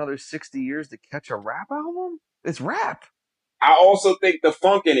wait another 60 years to catch a rap album? It's rap. I also think the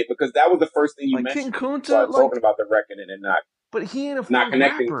funk in it, because that was the first thing you like mentioned. King Kunta, so talking about the record and not. But he ain't a funk not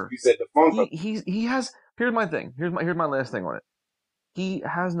connecting. rapper. You said the funk. He has. Here's my thing. Here's my last thing on it. He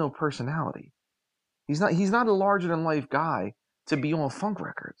has no personality. He's not a larger than life guy to be on funk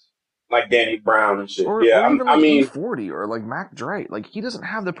records. Like Danny Brown and shit. Or even like E40 or like Mac Dre. Like, he doesn't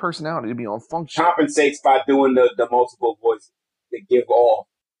have the personality to be on funk shit. Compensates by doing the multiple voices that give off.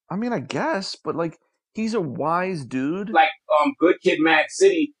 I mean, I guess, but like, he's a wise dude. Like Good Kid, Mad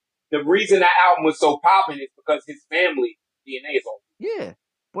City. The reason that album was so popping is because his family DNA is on. Yeah,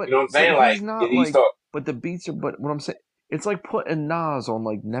 but you know what I'm saying? Like, he's not like. But the beats are. But what I'm saying, it's like putting Nas on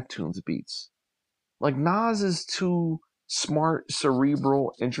like Neptune's beats. Like, Nas is too smart,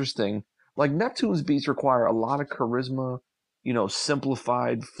 cerebral, interesting. Like, Neptune's beats require a lot of charisma,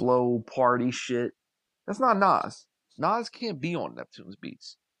 simplified flow, party shit. That's not Nas. Nas can't be on Neptune's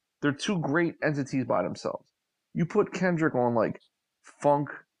beats. They're 2 great entities by themselves. You put Kendrick on like funk,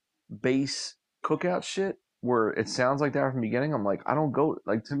 bass, cookout shit where it sounds like that from the beginning. I'm like, I don't go,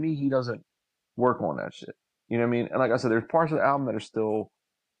 like, to me, he doesn't work on that shit. You know what I mean? And like I said, there's parts of the album that are still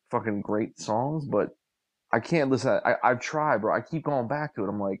fucking great songs, but I can't listen. I've tried, bro. I keep going back to it.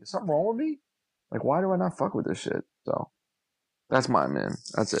 I'm like, is something wrong with me? Like, why do I not fuck with this shit? So that's mine, man.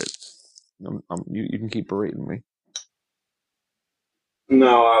 That's it. You can keep berating me.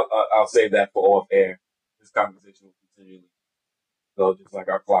 No, I'll save that for off air. This conversation will continue. So just like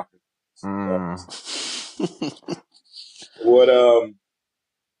our clock.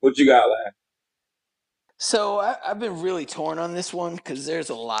 What you got, lad? So I've been really torn on this one because there's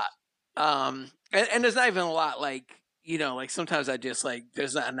a lot. And there's not even a lot like, like sometimes I just like,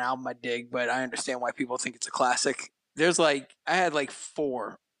 there's not an album I dig, but I understand why people think it's a classic. There's I had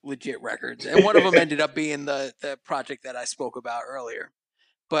 4 legit records, and one of them ended up being the project that I spoke about earlier.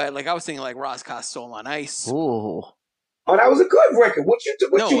 But I was thinking Roscoe's Soul on Ice. Ooh. Oh, that was a good record. What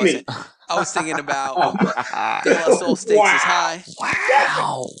you mean? I was thinking about De La Soul Stakes is High.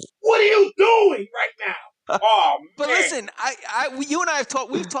 Wow. What are you doing right now? Oh, man. But listen, you and I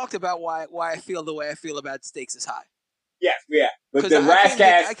we've talked about why I feel the way I feel about Stakes is High. Yes, yeah. But the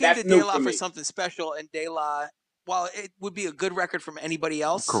Razzcast, I came to De La for something special, and De La, while it would be a good record from anybody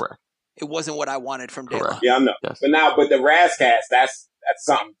else, correct, it wasn't what I wanted from De La. Yeah, I know. Yes. But the Razzcast, that's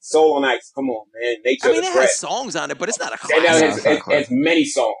something. Soul on Ice, come on, man. Nature it has songs on it, but it's not a classic. It has many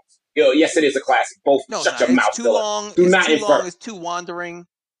songs. Yes, it is a classic. Both shut your mouth. It's too long. It's too wandering.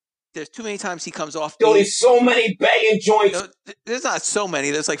 There's too many times he comes off. There's so many banging joints. There's not so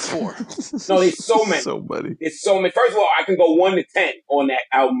many. There's 4. No, there's so many. So many. There's so many. First of all, I can go 1 to 10 on that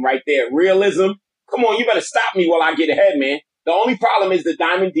album right there. Realism. Come on, you better stop me while I get ahead, man. The only problem is the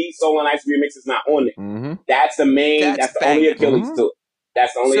Diamond D Soul on Ice remix is not on there. Mm-hmm. That's the main. That's the only Achilles to it.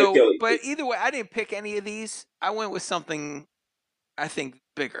 That's the only Achilles. But either way, I didn't pick any of these. I went with something, I think,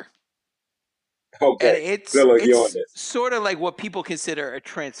 bigger. Okay, and it's sort of like what people consider a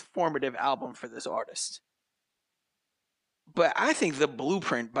transformative album for this artist. But I think The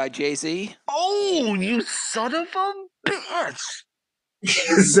Blueprint by Jay-Z. Oh, you son of a bitch!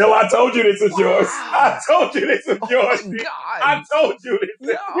 Zill, I told you this is yours. I told you this is yours. God. I told you this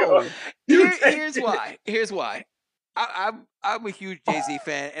is yours. Here's why. I'm a huge Jay-Z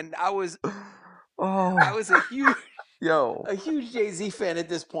fan, and I was a huge Jay-Z fan at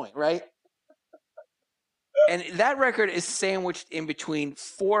this point, right? And that record is sandwiched in between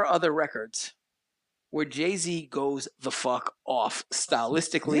 4 other records where Jay-Z goes the fuck off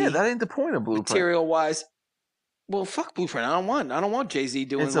stylistically. Yeah, that ain't the point of Blueprint. Material-wise. Well, fuck Blueprint. I don't want Jay-Z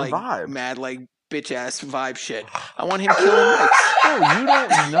doing vibe. Mad bitch-ass vibe shit. I want him killing mics. Oh, you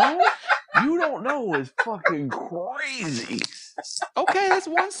don't know? You don't know is fucking crazy. Okay, that's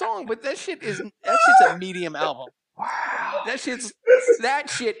one song, but that shit's a medium album. Wow. That shit.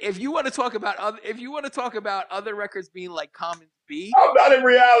 If you want to talk about other records being like Common's B, I'm not in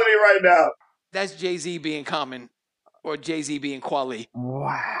reality right now. That's Jay-Z being Common, or Jay-Z being Kweli.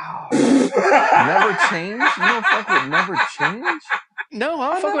 Wow. Never change? You don't fuck with Never Change? No,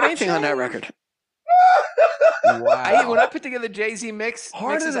 I don't fuck with anything on that record. Wow. When I put together Jay-Z mixes,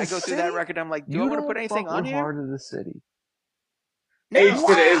 I go through that record. I'm like, do I want to put anything on here? Heart of the City. No. H to the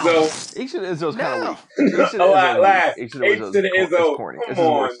Izzo. H to the Izzo's kind of weak. H to the Izzo. Come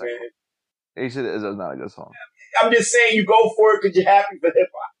on, man. H to the Izzo's not a good song. I'm just saying you go for it because you're happy for hip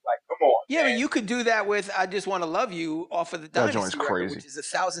hop. Come on. Yeah, man. But you could do that with "I Just Want to Love You" off of the Dynasty record, which is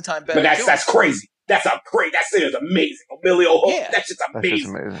 1,000 times better. But that's crazy. That shit is amazing. Emilio Hope. Yeah. That's just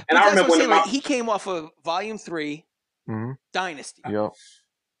amazing. And I remember when he came off of Volume 3, Dynasty. Yep.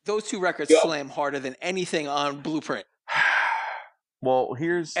 Those 2 records slam harder than anything on Blueprint. Well,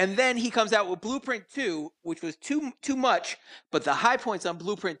 and then he comes out with Blueprint 2, which was too much, but the high points on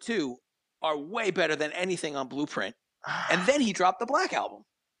Blueprint 2 are way better than anything on Blueprint. And then he dropped the Black Album.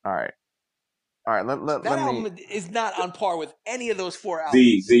 All right. That album is not on par with any of those 4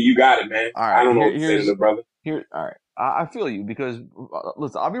 albums. Z, you got it, man. All right, I don't know what to say to the brother. All right. I feel you because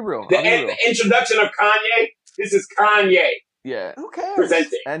listen, I'll be real. The introduction of Kanye. This is Kanye. Yeah. Who cares?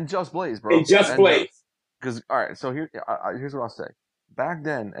 Presenting. And Just Blaze, bro. And Just Blaze. Because all right, so here's what I'll say. Back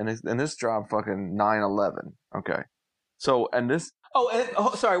then, and this dropped fucking 9/11. Okay. So this.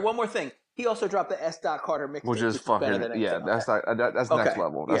 Sorry. One more thing. He also dropped the S. Carter mixtape, which is fucking that's next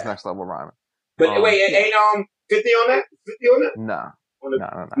level. That's next level rhyming. But wait, ain't 50 on that? 50 on that? No.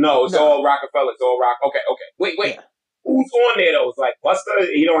 No, it's all Rockefeller. It's all rock. Okay. Wait. Yeah. Who's on there though? It's like Busta.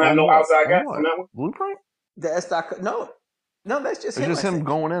 He don't have no outside guys on that one. Blueprint. The S. No, that's just him. It's just him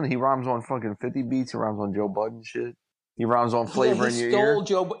going in. He rhymes on fucking 50 beats. He rhymes on Joe Budden shit. He rhymes on Flavor in your ear.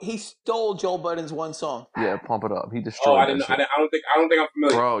 He stole Joe Budden's one song. Yeah, Pump It Up. He destroyed. I don't think I'm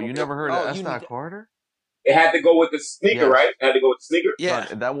familiar. Bro, you never heard of S. Carter? It had to go with the sneaker, right? It had to go with the sneaker. Yeah,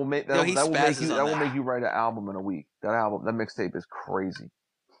 that will make you write an album in a week. That mixtape is crazy.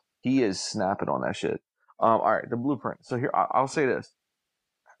 He is snapping on that shit. All right, the Blueprint. So here, I'll say this: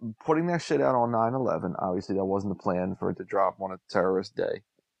 putting that shit out on 9/11, obviously that wasn't the plan for it to drop on a terrorist day.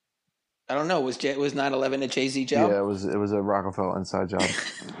 I don't know. Was 9/11 a Jay-Z job? Yeah, it was a Rockefeller inside job.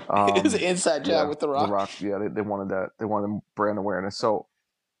 It was an inside job with The Rock. The Rock, yeah, they wanted that. They wanted brand awareness. So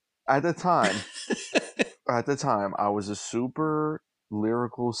at the time, I was a super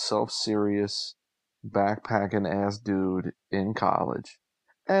lyrical, self-serious, backpacking ass dude in college,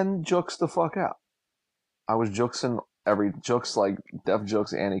 and jokes the fuck out. I was jokesing jokes like Def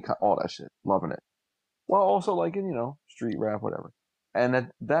Jokes, all that shit, loving it. While also liking, street rap, whatever. And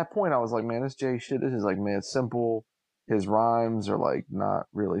at that point, I was like, man, this Jay shit, this is like, man, it's simple. His rhymes are like not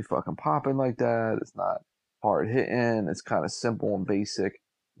really fucking popping like that. It's not hard hitting. It's kind of simple and basic,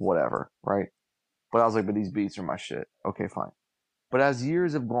 whatever, right? But I was like, but these beats are my shit. Okay, fine. But as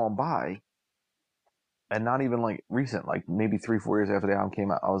years have gone by, and not even like recent, like maybe 3-4 years after the album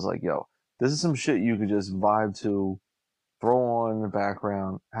came out, I was like, yo, this is some shit you could just vibe to, throw on in the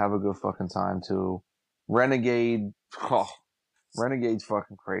background, have a good fucking time to. Renegade, Renegade's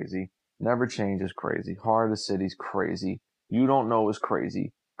fucking crazy. Never Change is crazy. Heart of the City's crazy. You Don't Know is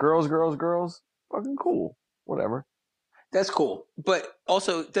crazy. Girls, fucking cool. Whatever. That's cool. But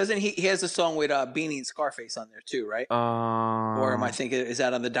also, doesn't he has a song with Beanie and Scarface on there too, right? Or am I thinking, is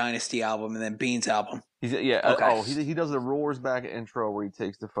that on the Dynasty album and then Bean's album? Okay. He does the Roars Back intro where he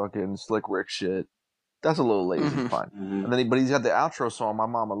takes the fucking Slick Rick shit. That's a little lazy, fine. And then, but he's got the outro song, My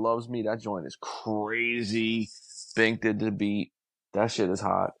Mama Loves Me. That joint is crazy. Bink did the beat. That shit is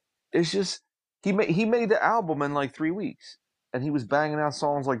hot. It's just he made the album in like 3 weeks, and he was banging out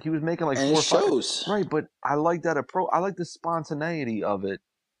songs like he was making like 4 or 5 shows. Right, but I like that approach. I like the spontaneity of it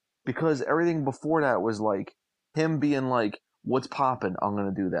because everything before that was like him being like, "What's poppin'? I'm gonna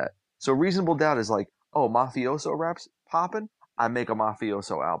do that." So Reasonable Doubt is like, "Oh, mafioso raps poppin'? I make a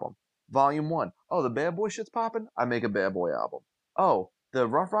mafioso album." Volume 1. Oh, the Bad Boy shit's poppin'? I make a Bad Boy album. Oh, the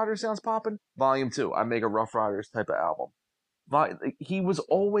Rough Riders sounds poppin'? Volume 2. I make a Rough Riders type of album. He was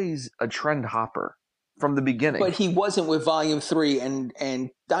always a trend hopper from the beginning. But he wasn't with Volume 3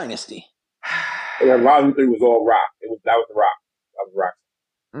 and Dynasty. Yeah, Volume 3 was all rock. That was the rock. That was rock.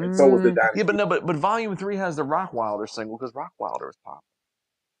 And so was the Dynasty. Yeah, but Volume 3 has the Rock Wilder single because Rock Wilder is pop.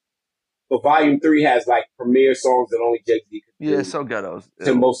 But Volume 3 has like premiere songs that only Jay-Z can do. Yeah, So Ghettos.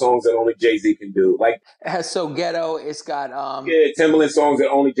 Timbo songs that only Jay-Z can do. Like it has So Ghetto. It's got Timbaland songs that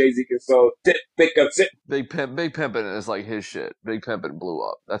only Jay-Z can. So pick up Big Pimpin' is like his shit. Big Pimpin' blew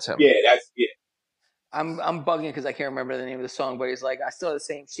up. That's him. Yeah. I'm bugging because I can't remember the name of the song, but he's like, I still the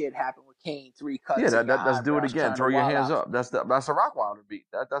same shit happened with Kane, 3 cuts. Yeah, that's Do It Again. Throw your hands up. That's the Rock Wilder beat.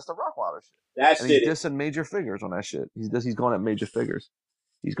 That's the Rock Wilder shit. He's dissing Major Figures on that shit. He's going at Major Figures.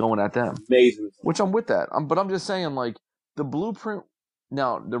 He's going at them. Amazing. Which I'm with that. But I'm just saying, like, the Blueprint.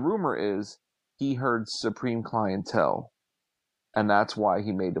 Now, the rumor is he heard Supreme Clientele, and that's why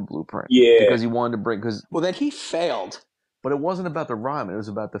he made the Blueprint. Yeah. Because he wanted to bring. Well, then he failed. But it wasn't about the rhyme. It was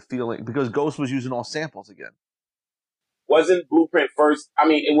about the feeling. Because Ghost was using all samples again. Wasn't Blueprint first? I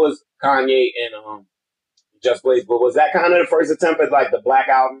mean, it was Kanye and Just Blaze, but was that kind of the first attempt at like the Black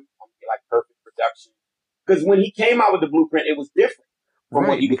Album, like perfect production? Because when he came out with the Blueprint, it was different. From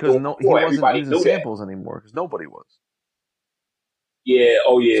what he because he wasn't using samples anymore because nobody was. Yeah,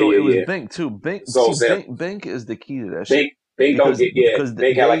 So it was Bink too. Bink is the key to that shit. Bink don't get because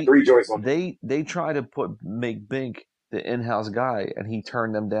Bink had like 3 joints on. They try to make Bink the in-house guy, and he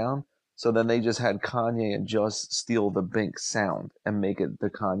turned them down. So then they just had Kanye and Just steal the Bink sound and make it the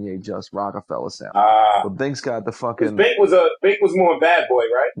Kanye Just Rockefeller sound. But Bink's got the fucking. Bink was more a bad boy,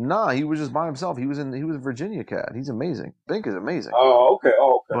 right? Nah, he was just by himself. He was a Virginia cat. He's amazing. Bink is amazing. Oh, okay.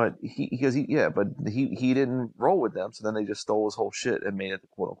 But he didn't roll with them. So then they just stole his whole shit and made it the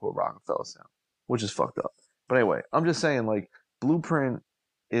quote unquote Rockefeller sound, which is fucked up. But anyway, I'm just saying like Blueprint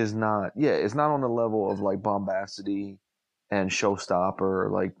is not. Yeah, it's not on the level of like Bombacity and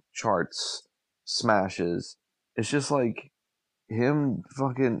Showstopper, like charts smashes. It's just like him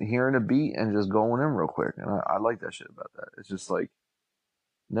fucking hearing a beat and just going in real quick. And I like that shit about that. It's just like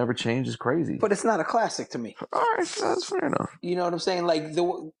Never Change is crazy. But it's not a classic to me. All right, that's fair enough. You know what I'm saying? Like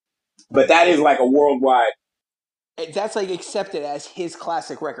But that is like a worldwide. That's like accepted as his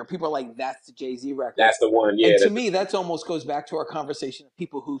classic record. People are like, that's the Jay-Z record. That's the one, yeah. And to me, that almost goes back to our conversation of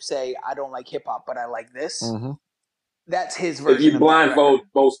people who say, I don't like hip-hop, but I like this. Mm-hmm. That's his version. If you blindfold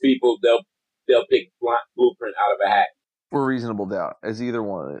most people, they'll pick Blueprint out of a hat. For Reasonable Doubt. It's either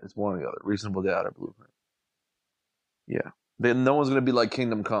one. It's one or the other. Reasonable Doubt or Blueprint. Yeah. Then no one's going to be like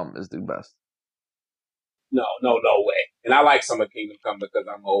Kingdom Come is the best. No way. And I like some of Kingdom Come because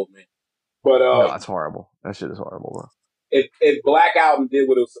I'm an old man. But no, it's horrible. That shit is horrible, bro. If Black Album did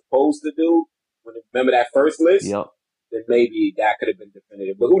what it was supposed to do, remember that first list? Yep. Then maybe that could have been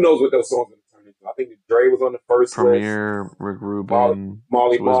definitive. But who knows what those songs are going to turn turned into. I think Dre was on the first Premier, list. Rick Rubin,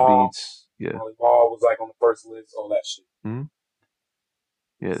 Marley Swizz Marl. Beats. Yeah. Marley Marl was like on the first list, all that shit.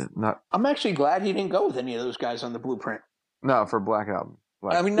 Yeah, not I'm actually glad he didn't go with any of those guys on the Blueprint. no for Black Album.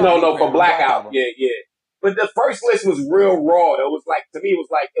 I mean, No, Blueprint, for Black Album. Album. Yeah. But the first list was real raw. It was like, to me, it was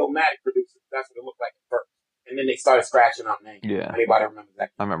like Illmatic producers. That's what it looked like at first. And then they started scratching out names. Yeah. Anybody remember that?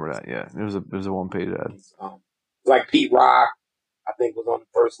 I remember that. Yeah, it was a 1-page ad. Like Pete Rock, I think, was on the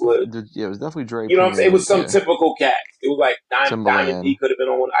first list. Yeah, it was definitely Drake. You know what I'm saying? It was some typical cats. It was like Diamond D could have been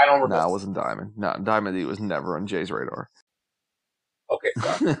on one. I don't remember. No, it wasn't Diamond. No, Diamond D was never on Jay's radar. Okay,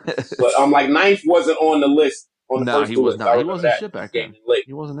 sorry. But like Ninth wasn't on the list. No, he was not. He wasn't shit back then.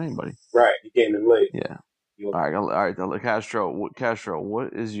 He wasn't anybody. Right, he came in late. Yeah. All right. Castro,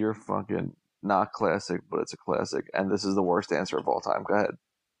 what is your fucking not classic, but it's a classic, and this is the worst answer of all time? Go ahead.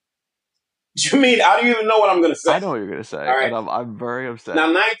 You mean I don't even know what I'm going to say? I know what you're going to say, right. and I'm very upset.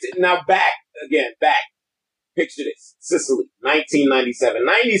 Now back. Picture this: Sicily, 1997.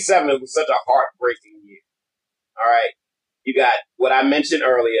 97 was such a heartbreaking year. All right, you got what I mentioned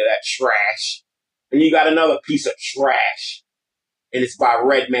earlier, that trash, and you got another piece of trash. And it's by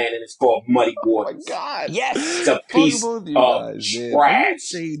Redman, and it's called Muddy Waters. Oh my God! Yes, it's a piece of trash.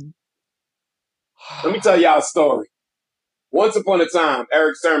 Let me tell y'all a story. Once upon a time,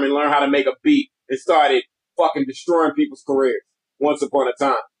 Eric Sermon learned how to make a beat and started fucking destroying people's careers. Once upon a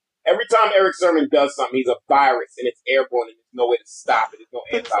time. Every time Eric Sermon does something, he's a virus, and it's airborne, and there's no way to stop it. There's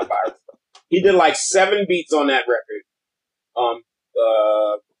no antivirus. He did like 7 beats on that record.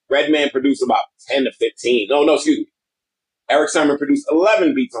 Redman produced about 10 to 15. No, excuse me. Eric Sermon produced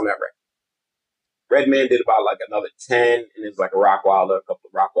 11 beats on that record. Redman did about like another 10, and there's like a Rockwilder, a couple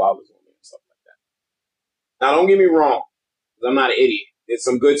of Rockwilders on there and stuff like that. Now, don't get me wrong, because I'm not an idiot. There's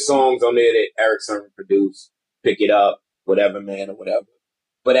some good songs on there that Eric Sermon produced. Pick It Up, Whatever Man, or whatever.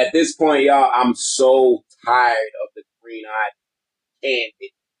 But at this point, y'all, I'm so tired of the green-eyed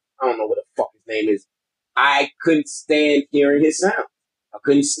candid. I don't know what the fuck his name is. I couldn't stand hearing his sound. I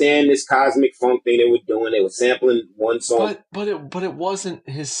couldn't stand this cosmic funk thing they were doing. They were sampling one song. But it wasn't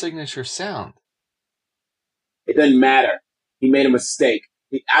his signature sound. It doesn't matter. He made a mistake.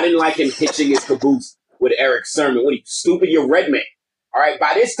 I didn't like him hitching his caboose with Eric Sermon. What are you, stupid? You're Redman. All right.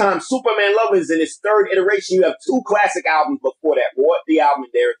 By this time, Superman Love is in its 3rd iteration. You have 2 classic albums before that. What the album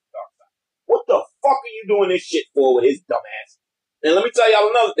and There Is the Dark Side. What the fuck are you doing this shit for with his dumb ass? And let me tell y'all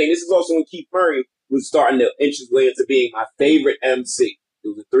another thing. This is also when Keith Murray was starting to inch his way into being my favorite MC. It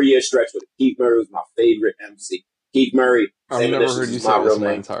was a 3-year stretch where Keith Murray was my favorite MC. Keith Murray. I've never heard you say this in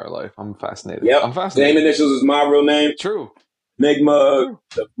my entire life. I'm fascinated. Yep. I'm fascinated. Same initials as my real name. True. Enigma,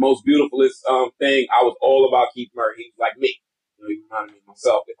 the most beautifulest thing. I was all about Keith Murray. He was like me. You know, he reminded me of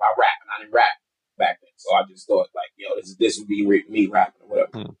myself if I rap, and I didn't rap back then. So I just thought, like, this would be me rapping or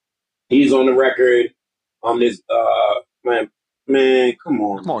whatever. He's on the record on this, man, come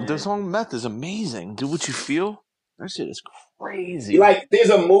on. Come on, the song Meth is amazing. Do What You Feel? That shit is crazy. Like,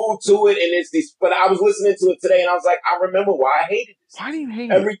 there's a mood to it, and it's this, but I was listening to it today, and I was like, I remember why I hated this. Why do you hate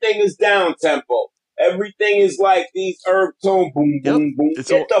Everything is down tempo. Everything is like these herb tone, boom, boom, boom. Get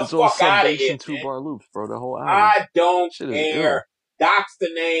the fuck out of here, 2-bar loops, bro. The whole album. I don't care. Doc's the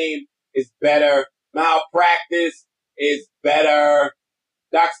Name is better. Malpractice is better.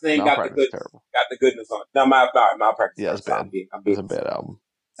 Doc's Name got the goodness on it. No, Malpractice. Yeah, it's bad. It's a bad album.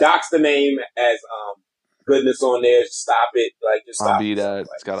 Doc's the Name as goodness on there. Stop it. Like, just stop. I'll Be That.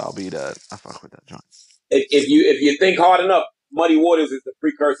 It's got I'll Be That. I fuck with that joint. If you think hard enough, Muddy Waters is the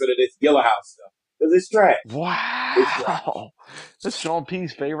precursor to this Gilla House stuff. Because it's trash. Wow. It's trash. That's Sean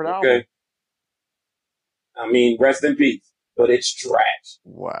P's favorite album. Okay. I mean, rest in peace. But it's trash.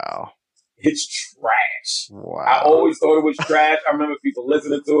 Wow. It's trash. Wow. I always thought it was trash. I remember people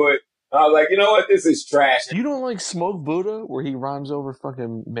listening to it. I was like, you know what? This is trash. You don't like Smoke Buddha, where he rhymes over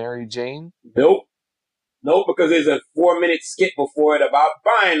fucking Mary Jane? Nope, because there's a 4-minute skit before it about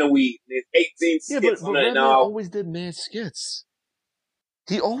buying the weed. There's 18 skits on it. Redman always did mad skits.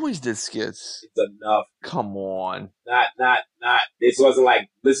 He always did skits. It's enough. Come on. Not. This wasn't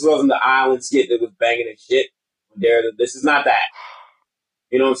the island skit that was banging and shit. This is not that.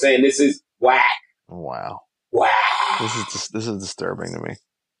 You know what I'm saying? This is whack. Wow. Wow. This is disturbing to me.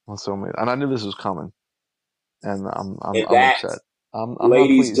 And I knew this was coming. And I'm upset. I'm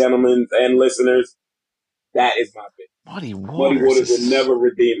ladies, gentlemen, and listeners, that is my pick. Muddy Waters will never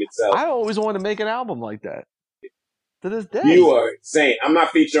redeem itself. I always wanted to make an album like that. To this day. You are insane. I'm not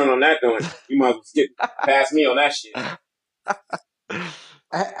featuring on that joint. You might as well skip past me on that shit.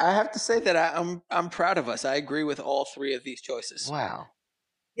 I have to say that I'm proud of us. I agree with all 3 of these choices. Wow.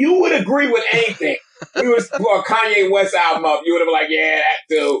 You would agree with anything. We would pour a Kanye West album up. You would have been like, yeah, that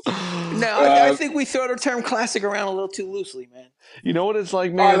too. No, I think we throw the term classic around a little too loosely, man. You know what it's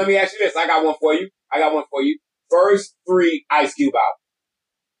like, All man? right, let me ask you this. I got one for you. First 3 Ice Cube albums.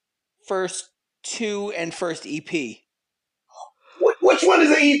 First 2 and first EP. Which one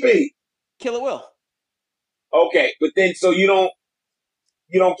is an EP? Kill It Will. Okay, but then so you don't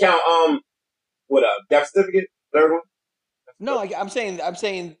count Death Certificate, third one? No, I'm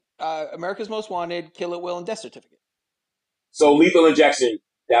saying America's Most Wanted, Kill It Will, and Death Certificate. So Lethal Injection,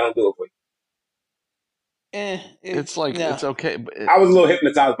 that don't do it for you. It's like no. it's okay. But I was a little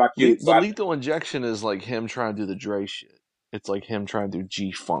hypnotized by Cube. The Lethal Injection is like him trying to do the Dre shit. It's like him trying to do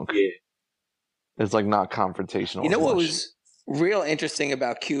G-Funk. Yeah. It's like not confrontational. You know what was real interesting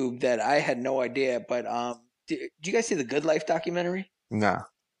about Cube that I had no idea, but did you guys see the Good Life documentary? Nah.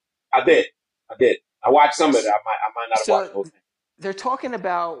 I did. I watched some of it. I might not have watched the whole thing. They're talking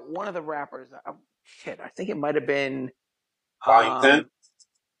about one of the rappers. I think it might have been Volume 10?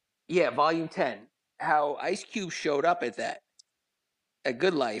 Yeah, Volume 10. How Ice Cube showed up at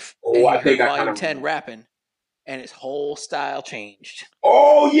Good Life. Oh, and he I think heard I Volume kinda 10 rapping, and his whole style changed.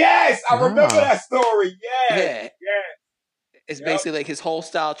 Oh, yes! I remember that story. Yes. Yeah. It's basically like his whole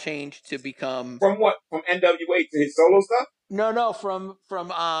style changed to become... From what? From NWA to his solo stuff? No, from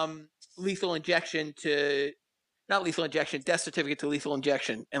Lethal Injection to... Not Lethal Injection, Death Certificate to Lethal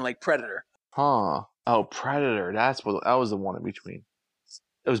Injection, and like Predator. Huh. Oh, Predator. That was the one in between.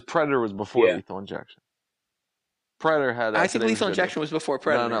 It was Predator was before Lethal Injection. Predator had. I think Lethal Injection was before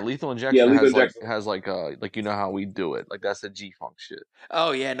Predator. No, Lethal Injection has like you know how we do it. Like that's the G-Funk shit.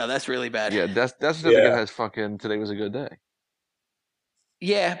 Oh yeah, no, that's really bad. Yeah, Death Certificate has fucking Today Was a Good Day.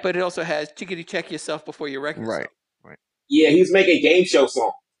 Yeah, but it also has Chickadee Check Yourself Before You Wreck Yourself. Right. Yeah, he was making game show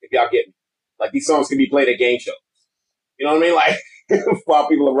songs. If y'all get me, like these songs can be played at game shows. You know what I mean? Like while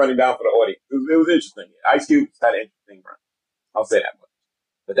people are running down for the audience, it was interesting. Ice Cube had an interesting run. I'll say that much.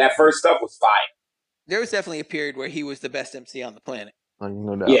 But that first stuff was fire. There was definitely a period where he was the best MC on the planet. Like,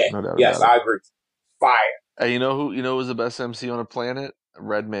 no doubt. Yeah, no doubt. Yes, I agree. Fire. Hey, you know who was the best MC on the planet?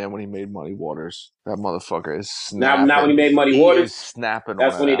 Redman when he made Muddy Waters. That motherfucker is snapping. Now when he made Muddy Waters, snapping.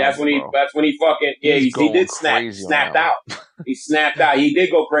 That's when he fucking he did snapped out. He snapped out. He did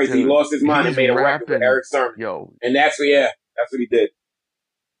go crazy. Dude, he lost his mind and made a record with Eric Sermon. And that's what he did.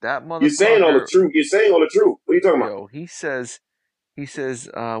 That motherfucker. You're saying all the truth. What are you talking about? Yo, he says,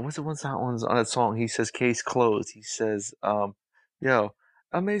 what's the one on that song? He says, case closed. He says,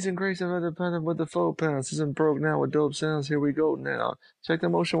 Amazing Grace of Independent with the faux pounds. Isn't broke now with dope sounds. Here we go now. Check the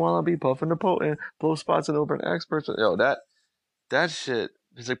motion while I be puffing the potent. Blow spots and open experts. Yo, that shit.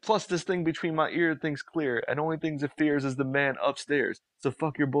 He's like, plus this thing between my ear thinks clear, and only things it fears is the man upstairs. So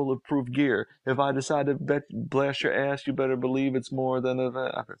fuck your bulletproof gear. If I decide to blast your ass, you better believe it's more than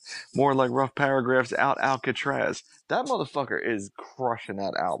more like rough paragraphs out Alcatraz. That motherfucker is crushing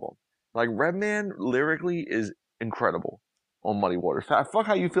that album. Like Redman lyrically is incredible on Muddy Waters. Fuck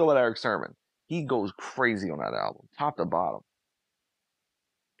how you feel about Eric Sermon. He goes crazy on that album, top to bottom.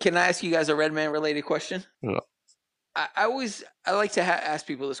 Can I ask you guys a Redman related question? Yeah. I like to ask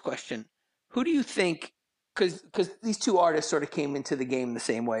people this question. Who do you think, because these two artists sort of came into the game the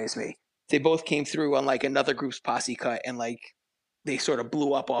same way as me. They both came through on like another group's posse cut and like they sort of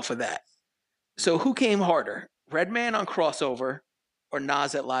blew up off of that. So who came harder? Redman on Crossover or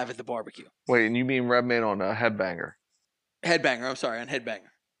Nas at Live at the Barbecue? Wait, and you mean Redman on Headbanger? Headbanger, I'm sorry, on Headbanger.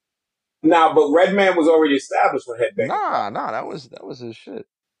 Nah, but Redman was already established with Headbanger. Nah, that was his shit.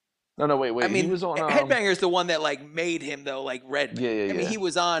 No, wait. I mean, he was on Headbanger is the one that like made him though, like Redman. Yeah. I mean, he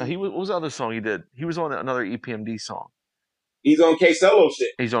was on. What was the other song he did? He was on another EPMD song. He's on K-Solo shit.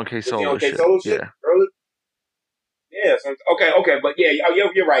 He's on K-Solo shit. Yeah. Early? Yeah. So, okay, but yeah,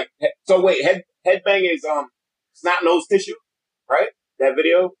 you're right. So wait, Headbanger is Snot Nose Tissue, right? That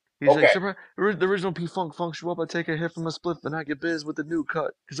video. He's like, the original P-Funk funks you up. I take a hit from a spliff and I get biz with the new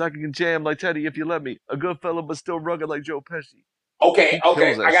cut. Because I can jam like Teddy if you let me. A good fella, but still rugged like Joe Pesci. Okay.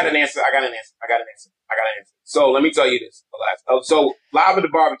 I got an answer. So let me tell you this. So Live at the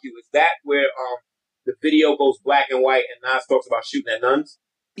Barbecue, is that where the video goes black and white and Nas talks about shooting at nuns?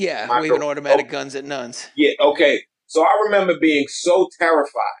 Yeah, waving automatic guns at nuns. Yeah, okay. So I remember being so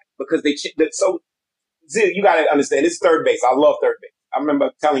terrified because you got to understand, this is Third Base. I love Third Base. I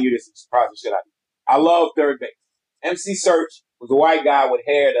remember telling you this and surprised the shit out of you. I love Third Base. MC Search was a white guy with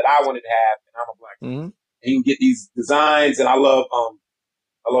hair that I wanted to have, and I'm a black guy. Mm-hmm. And you can get these designs, and I love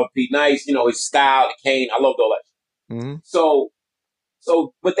Pete Nice, his style, the cane. I loved all that shit. Mm-hmm.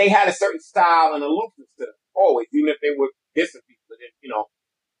 So, but they had a certain style and aloofness to them, always, even if they were dissing people.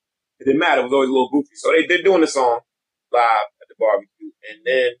 It didn't matter. It was always a little goofy. So they're doing the song live at the barbecue, and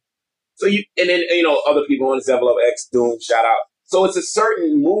then other people on this Envelope X, Doom, shout out So it's a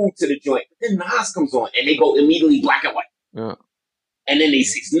certain mood to the joint. But then Nas comes on and they go immediately black and white. Yeah. And then they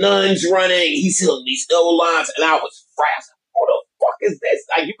see nuns running. He's hitting these ill lines, and I was frazzled. What the fuck is this?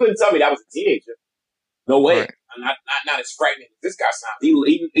 Like, you couldn't tell me that was a teenager. No way. Right. I'm not as frightening as this guy sounds.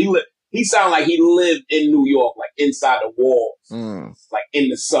 He sounded like he lived in New York, like inside the walls, like in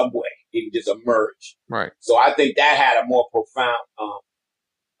the subway. He would just emerge. Right. So I think that had a more profound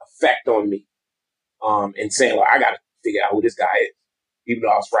effect on me. And saying, like, I got to figure out who this guy is, even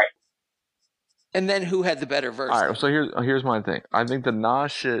though I was frightened. And then who had the better verse? All right, so here's my thing. I think the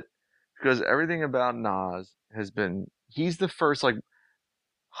Nas shit, because everything about Nas has been, he's the first like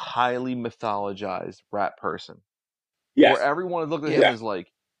highly mythologized rap person. Yes. Where everyone looked at him as like,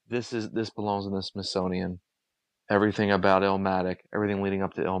 this belongs in the Smithsonian. Everything about Illmatic, everything leading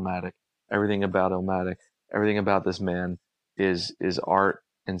up to Illmatic, everything about Illmatic, everything about this man is art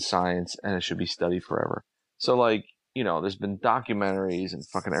and science, and it should be studied forever. So like, you know, there's been documentaries and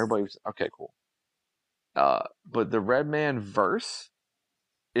fucking everybody's okay, cool. But the Redman verse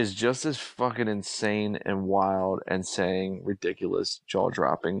is just as fucking insane and wild and saying ridiculous,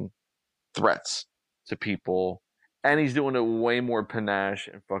 jaw-dropping threats to people. And he's doing it way more panache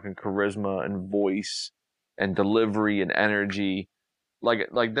and fucking charisma and voice and delivery and energy. Like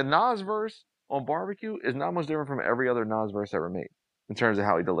the Nas verse on Barbecue is not much different from every other Nas verse ever made in terms of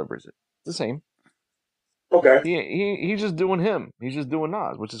how he delivers it. It's the same. Okay. He's just doing him. He's just doing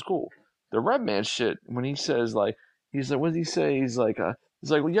Nas, which is cool. The Redman shit, when he says like, he's like, what does he say? He's like,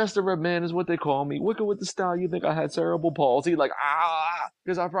 well, yes, the Redman is what they call me. Wicked with the style, you think I had cerebral palsy? Like,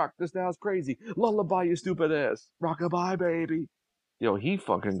 because I rock this style's crazy. Lullaby, you stupid ass. Rockabye, baby. Yo, he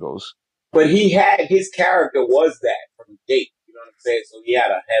fucking goes. But his character was that from the gate. You know what I'm saying? So he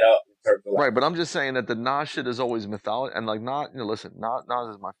had a head up in terms of like, right. But I'm just saying that the Nas shit is always mythology, and like listen, Nas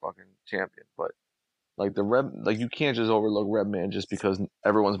is my fucking champion, but. Like you can't just overlook Redman just because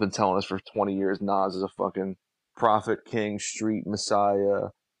everyone's been telling us for 20 years Nas is a fucking prophet, king, street messiah,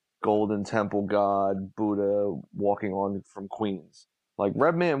 golden temple god, Buddha walking on from Queens. Like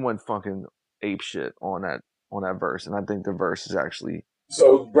Redman went fucking ape shit on that verse, and I think the verse is actually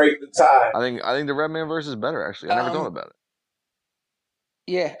so break the tie. I think the Redman verse is better actually. I never thought about it.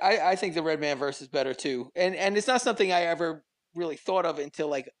 Yeah, I think the Redman verse is better too, and it's not something I ever really thought of until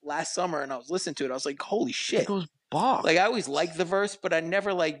like last summer, and I was listening to it. I was like, holy shit. It goes boss. Like I always liked the verse, but I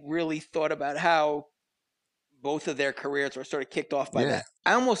never like really thought about how both of their careers were sort of kicked off by that.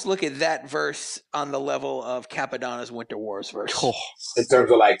 I almost look at that verse on the level of Capadonna's Winter Wars verse. Oh. In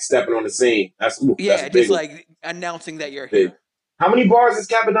terms of like stepping on the scene. That's just like announcing that you're here. How many bars is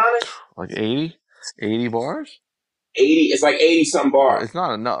Capadonna? Like 80 bars? 80, it's like 80 some bars. It's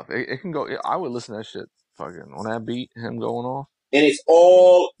not enough. It can go, I would listen to that shit. Fucking on that beat, him going off, and it's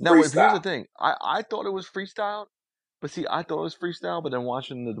all now. Freestyle. Here's the thing: I thought it was freestyle, but see, I thought it was freestyle. But then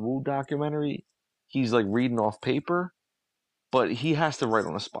watching the Wu documentary, he's like reading off paper, but he has to write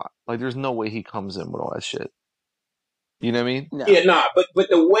on the spot. Like, there's no way he comes in with all that shit. You know what I mean? No. Yeah, but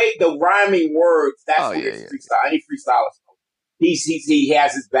the way the rhyming words, that's what it's freestyle. Any freestyler, he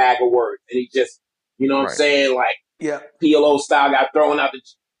has his bag of words, and he just, you know what I'm saying, like PLO style, got thrown out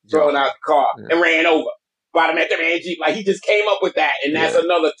the car and ran over. Bottom at the man Jeep. Like, he just came up with that, and that's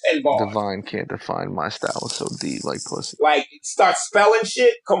another 10 bars. Divine can't define my style. It's so deep, like pussy. Like, start spelling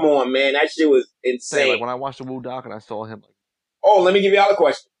shit? Come on, man. That shit was insane. Like, when I watched the Wu doc and I saw him, like... Oh, let me give y'all a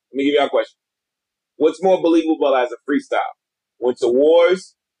question. What's more believable as a freestyle? Winter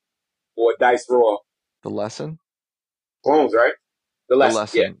Wars or Dice Raw? The Lesson? Clones, right? The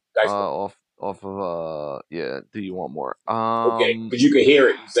Lesson. Yeah, Dice Raw. Off of, Do You Want More? Okay, but you can hear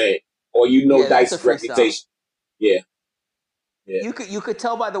it, you say it. Or Dice's reputation. Yeah. You could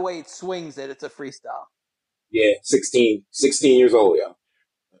tell by the way it swings that it's a freestyle. Yeah, 16 years old, yo.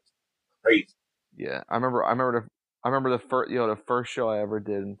 Crazy. Yeah, I remember the first show I ever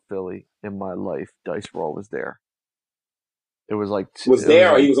did in Philly in my life. Dice Raw was there. It was like he was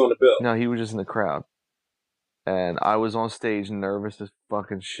on the bill? No, he was just in the crowd, and I was on stage nervous as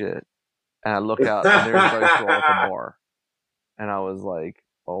fucking shit. And I look out and there's Dice Raw at the bar, and I was like,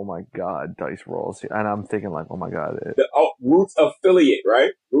 oh my God, Dice Rolls. And I'm thinking like, oh my God. Roots affiliate,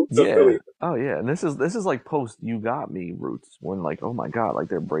 right? Roots affiliate. Oh yeah. And this is like post You Got Me Roots, when like, oh my God, like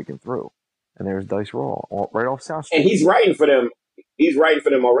they're breaking through. And there's Dice Raw right off South Street. And he's writing for them. He's writing for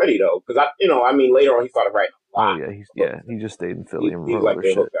them already though. Cause later on he started writing a lot. Oh he just stayed in Philly and wrote like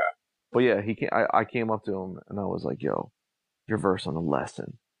shit. But yeah, I came up to him and I was like, yo, your verse on The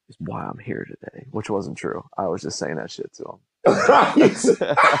Lesson is why I'm here today. Which wasn't true. I was just saying that shit to him. But I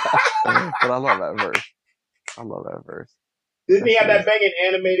love that verse. Didn't he have that banging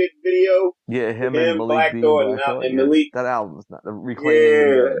animated video? Yeah, him With and him, Malik Black B Thought, and Black Thought. and Yeah. Malik. That album's not the Reclaiming the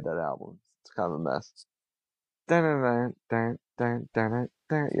Yeah. Red. That album. It's kind of a mess. Yeah, I remember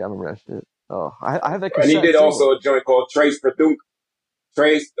that shit. Oh, I have that cassette. And he did too. also a joint called Tres Preguntas.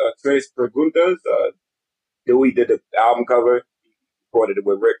 Dewey did the album cover. He recorded it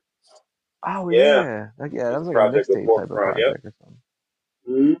with Rick. Oh Yeah. yeah, that was like a Project with mixtape Fort type of Front, project or something.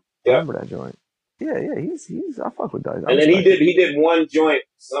 Mm-hmm. I Yeah. remember that joint. Yeah, he's I fuck with that. And then he did one joint,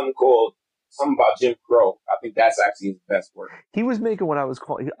 something about Jim Crow. I think that's actually his best work. He was making what I would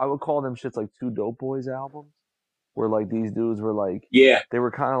call them shits like Two Dope Boys albums, where like these dudes were like, Yeah. they were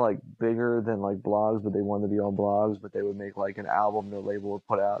kind of like bigger than like blogs, but they wanted to be on blogs, but they would make like an album their label would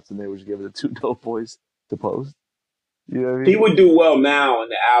put out, so they would just give it to Two Dope Boys to post. You know what I mean? He would do well now in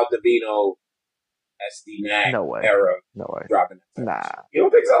the Al Davino, SD Nag No way. era. No way. Dropping that. Nah. You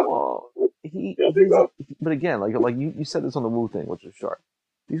don't think so? Well, You don't think so? but again, like you said this on the Wu thing, which is sharp.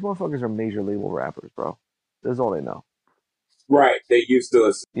 These motherfuckers are major label rappers, bro. That's all they know. Right. They used to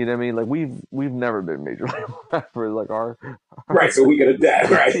us. You know what I mean? Like we've never been major label rappers. Like our Right, so we can adapt,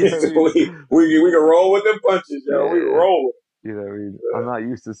 right? You know what I So mean? we can roll with them punches, yo. We can Yeah. roll with You know what I mean? I'm not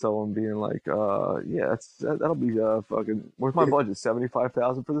used to someone being like, yeah, that'll be fucking. Where's my budget?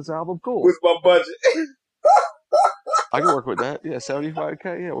 75,000 for this album? Cool. What's my budget? I can work with that. Yeah,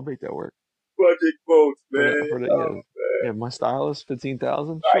 75K. Yeah, we'll make that work. Budget quotes, man. Yeah, my stylist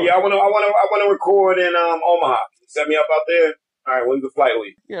 15,000. Sure. Yeah, I wanna record in Omaha. Set me up out there. All right, when's the flight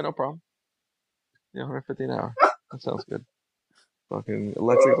leave? Yeah, no problem. Yeah, 150 an hour. That sounds good. Fucking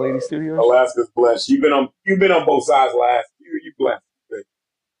Electric Lady Studios. Alaska's blessed. You've been on both sides last. You blessed.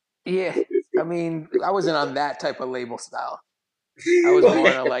 Yeah, I mean, I wasn't on that type of label style. I was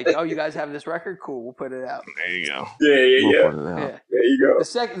more on like, oh, you guys have this record? Cool, we'll put it out. There you go. Yeah. There you go.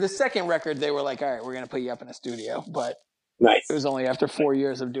 The second record, they were like, all right, we're gonna put you up in a studio, but nice. It was only after 4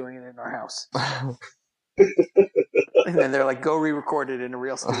 years of doing it in our house. And then they're like, go re-record it in a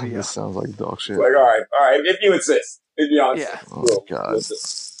real studio. This sounds like dog shit. Like, all right, if you insist. Yeah. Oh God.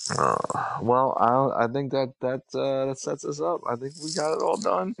 Well, I think that sets us up. I think we got it all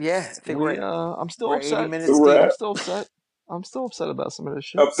done. Yeah, I think I'm still upset. 80 minutes deep. I'm still upset about some of this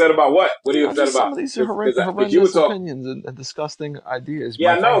shit. Upset about what? What are you upset about? Some of these horrendous opinions and disgusting ideas.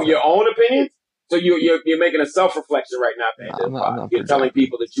 Yeah, no, your own opinions. So you're making a self-reflection right now, man. You're telling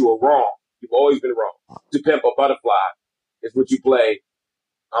people that you are wrong. You've always been wrong. To Pimp a Butterfly is what you play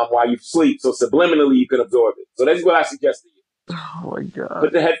while you sleep. So subliminally you can absorb it. So that's what I suggest to you. Oh my God.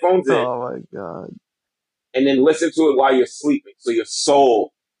 Put the headphones in. Oh my God. And then listen to it while you're sleeping so your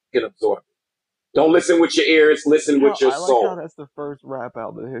soul can absorb it. Don't listen with your ears, listen with your soul. I like how that's the first rap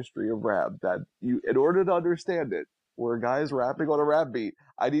album in the history of rap that you, in order to understand it, where a guy is rapping on a rap beat,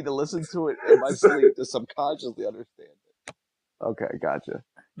 I need to listen to it in my sleep to subconsciously understand it. Okay, gotcha.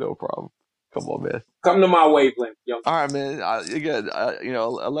 No problem. Come on, man. Come to my wavelength, young. All right, man. Again,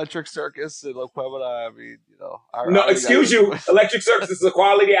 Electric Circus and La Puebla, I mean, excuse you. Electric Circus is a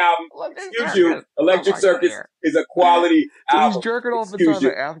quality album. Excuse you. Electric Circus is a quality album. He's jerking off inside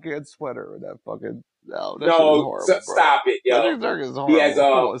an Afghan sweater with that fucking... No, horrible, stop it, yo. Electric Circus is horrible. He has,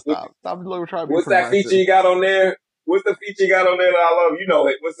 stop. Stop trying to be what's that feature you got on there? What's the feature you got on there that I love? You know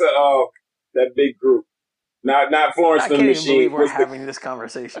it. What's the that big group? Not Florence the Machine. I can't even believe we're having this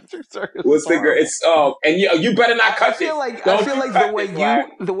conversation. What's the girl? It's and you better not cut it. I feel like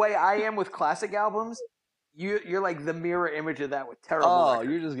the way I am with classic albums, you're like the mirror image of that with terrible. Oh, record.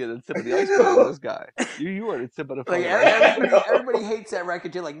 You're just getting the tip of the iceberg with this guy. You are the tip of the. Like everybody hates that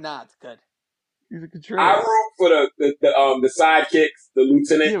record. You're like, nah, it's good. He's a contrarian. I root for the sidekicks, the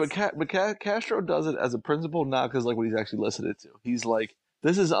lieutenants. Yeah, but Castro does it as a principle, not because like what he's actually listening to. He's like,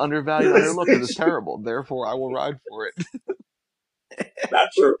 this is undervalued, underlooked, and it's terrible. Therefore, I will ride for it.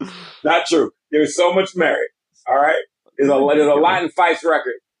 Not true. There's so much merit. All right. There's a lot in Fife's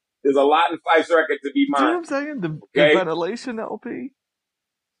record. There's a lot in Fife's record to be mined. You know what I'm saying? The Ventilation LP.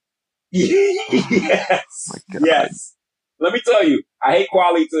 Yes. Oh yes. Let me tell you, I hate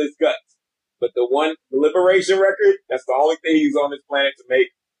Quali to his guts. But the Liberation record, that's the only thing he's on this planet to make.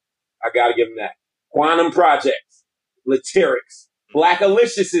 I gotta give him that. Quantum Projects, Latyrix, Black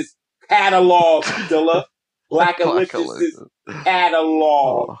Alicious' catalog, Dilla. Black Alicious'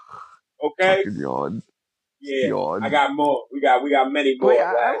 catalog. Okay? Yawn. Yeah. Yawn. I got more. We got many more. Wait,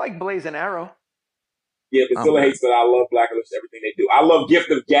 I like Blazing Arrow. Yeah, but Dilla hates that I love Black Alicious, everything they do. I love Gift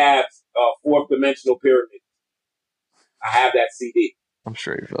of Gab's Fourth Dimensional Pyramid. I have that CD. I'm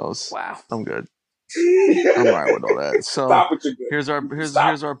straight, fellas. Wow. I'm good. I'm all right with all that. So Stop what you're doing. here's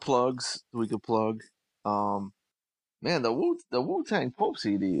our plugs we could plug. Man, the Wu-Tang Pope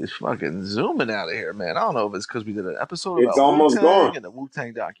CD is fucking zooming out of here, man. I don't know if it's because we did an episode It's about almost Wu-Tang gone. and the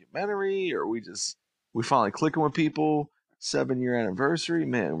Wu-Tang documentary, or we finally clicking with people. 7-year anniversary,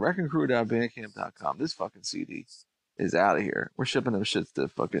 man. WreckingCrew.bandcamp.com. This fucking CD is out of here. We're shipping them shits to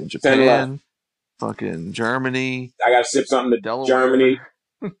fucking 10 left. Japan, fucking Germany, I gotta ship something to Delaware, Germany.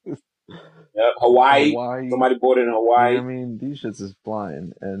 Yep, Hawaii. Somebody bought it in Hawaii. You know what I mean, these shits is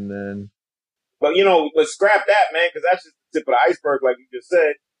flying, and then. But let's scrap that, man, because that's just the tip of the iceberg, like you just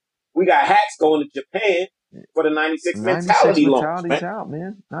said. We got hats going to Japan for the 96 Mentality launch, man. Out,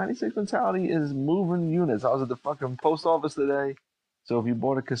 man. 96 Mentality is moving units. I was at the fucking post office today. So if you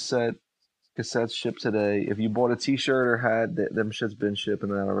bought a cassette, cassettes shipped today. If you bought a T-shirt or hat, them shit's been shipping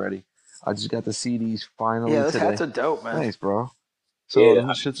out already. I just got the CDs finally Yeah, those today. hats are dope, man. Thanks, bro. So Yeah, them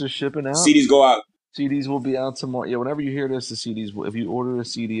shits are shipping out. CDs go out. CDs will be out tomorrow. Yeah, whenever you hear this, the CDs will. If you ordered a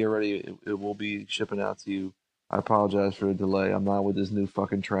CD already, it will be shipping out to you. I apologize for the delay. I'm not with this new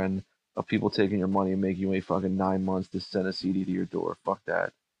fucking trend of people taking your money and making you wait fucking 9 months to send a CD to your door. Fuck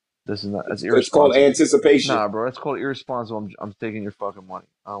that. This is not. That's irresponsible. It's called anticipation. Nah, bro, it's called irresponsible. I'm taking your fucking money.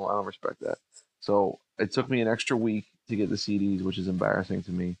 I don't respect that. So it took me an extra week to get the CDs, which is embarrassing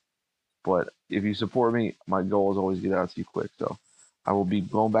to me. But if you support me, my goal is always to get out to you quick. So I will be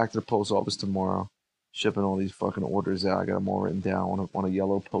going back to the post office tomorrow, shipping all these fucking orders out. I got them all written down on a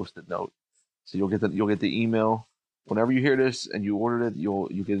yellow Post-it note. So you'll get the email whenever you hear this and you ordered it. You'll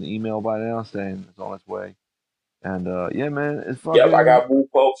get an email by now saying it's on its way. And yeah, man, it's fucking. Yep, I got Wu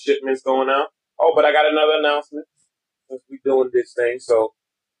Pope shipments going out. Oh, but I got another announcement since we doing this thing. So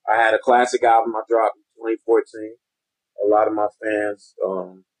I had a classic album I dropped in 2014. A lot of my fans,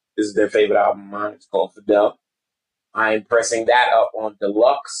 this is their favorite album of mine. It's called Fidel. I am pressing that up on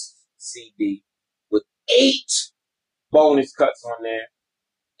deluxe CD with 8 bonus cuts on there.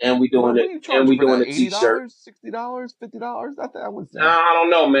 And we doing it. And we doing a T-shirt. $60, $50. I would say. I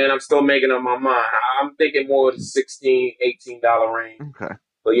don't know, man. I'm still making up my mind. I'm thinking more of the $16, $18 range. Okay.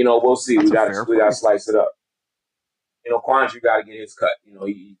 But we'll see. That's we got to slice it up. Quanch, you got to get his cut.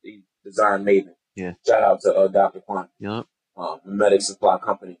 He designed Maven. Yeah. Shout out to Dr. Quanch. Yep. Medic Supply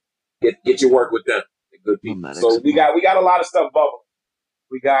Company. Get your work with them. They're good people. So Supply. we got a lot of stuff bubbling.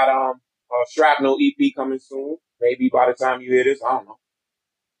 We got a Shrapnel EP coming soon. Maybe by the time you hear this, I don't know.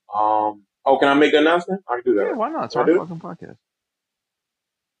 Can I make the announcement? I can do that. Yeah, why not? It's our fucking podcast.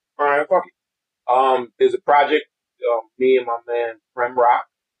 All right, fuck it. There's a project, me and my man Prem Rock,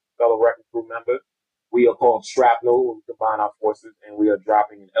 fellow Wrecking Crew member. We are called Shrapnel. We combine our forces, and we are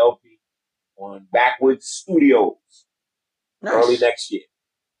dropping an LP on Backwoods Studios early next year.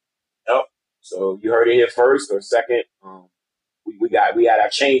 Yep. So you heard it here first or second. We had our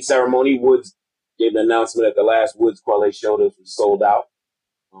chain ceremony. Woods gave the announcement at the last Woods Quelle show that was sold out.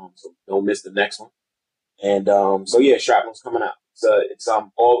 So don't miss the next one. And so yeah, Shrapnel's coming out. It's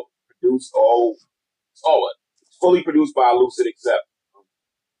all produced, it's fully produced by Lucid, except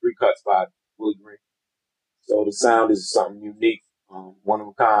 3 cuts by Willie Green. So the sound is something unique, one of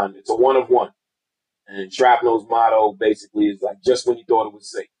a kind. It's a one of one. And Shrapnel's motto basically is like, just when you thought it was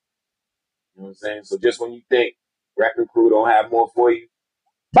safe. You know what I'm saying? So just when you think Wrecking Crew don't have more for you,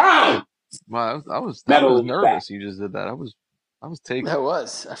 BAM! Wow, I was nervous. You just did that. I was taking. I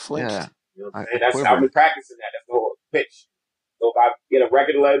flinched. Yeah. You know what I'm saying? I've been practicing that. That's the whole pitch. So if I get a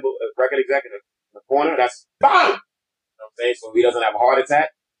record label, a record executive in the corner, that's BAM! You know what I'm saying? So if he doesn't have a heart attack,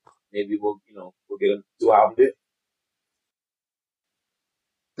 maybe we'll get a 2-album deal.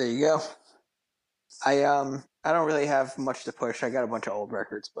 There you go. I don't really have much to push. I got a bunch of old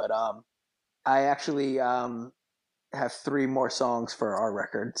records, but I actually have 3 more songs for our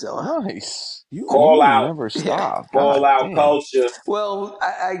record. So nice. You out. Never stop. Yeah. Call out damn. Culture. Well,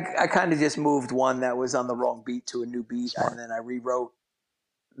 I kind of just moved one that was on the wrong beat to a new beat, and then I rewrote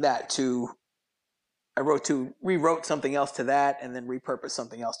that rewrote something else to that, and then repurposed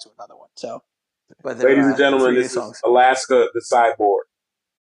something else to another one. So, but ladies and gentlemen, this is Alaska the Cyborg.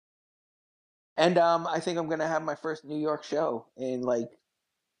 And I think I'm gonna have my first New York show in like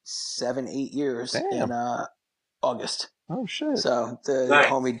 7-8 years in August. Oh shit! So the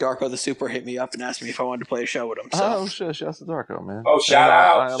homie Darko the Super hit me up and asked me if I wanted to play a show with him. So. Oh shit! Shouts to Darko, man. Oh, shout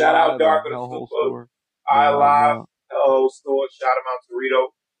out Darko the Super. I Live, Hello Store. Shout him out to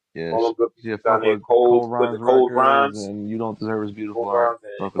Rito. Yeah, all good people down there. Cold Rhymes, and You Don't Deserve His Beautiful Art.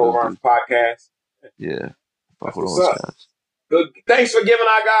 Cold Rhymes podcast. Yeah, fuck with all those guys. Good. Thanks for giving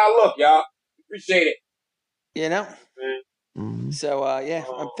our guy a look, y'all. Appreciate it. Mm-hmm. So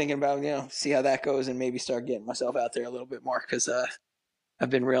I'm thinking about see how that goes and maybe start getting myself out there a little bit more because I've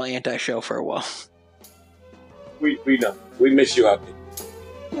been real anti-show for a while. We know we miss you out there.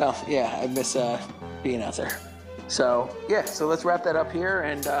 Well, yeah, I miss being out there. So yeah, so let's wrap that up here,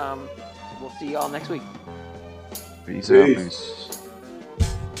 and we'll see y'all next week. Peace out. Peace. Peace.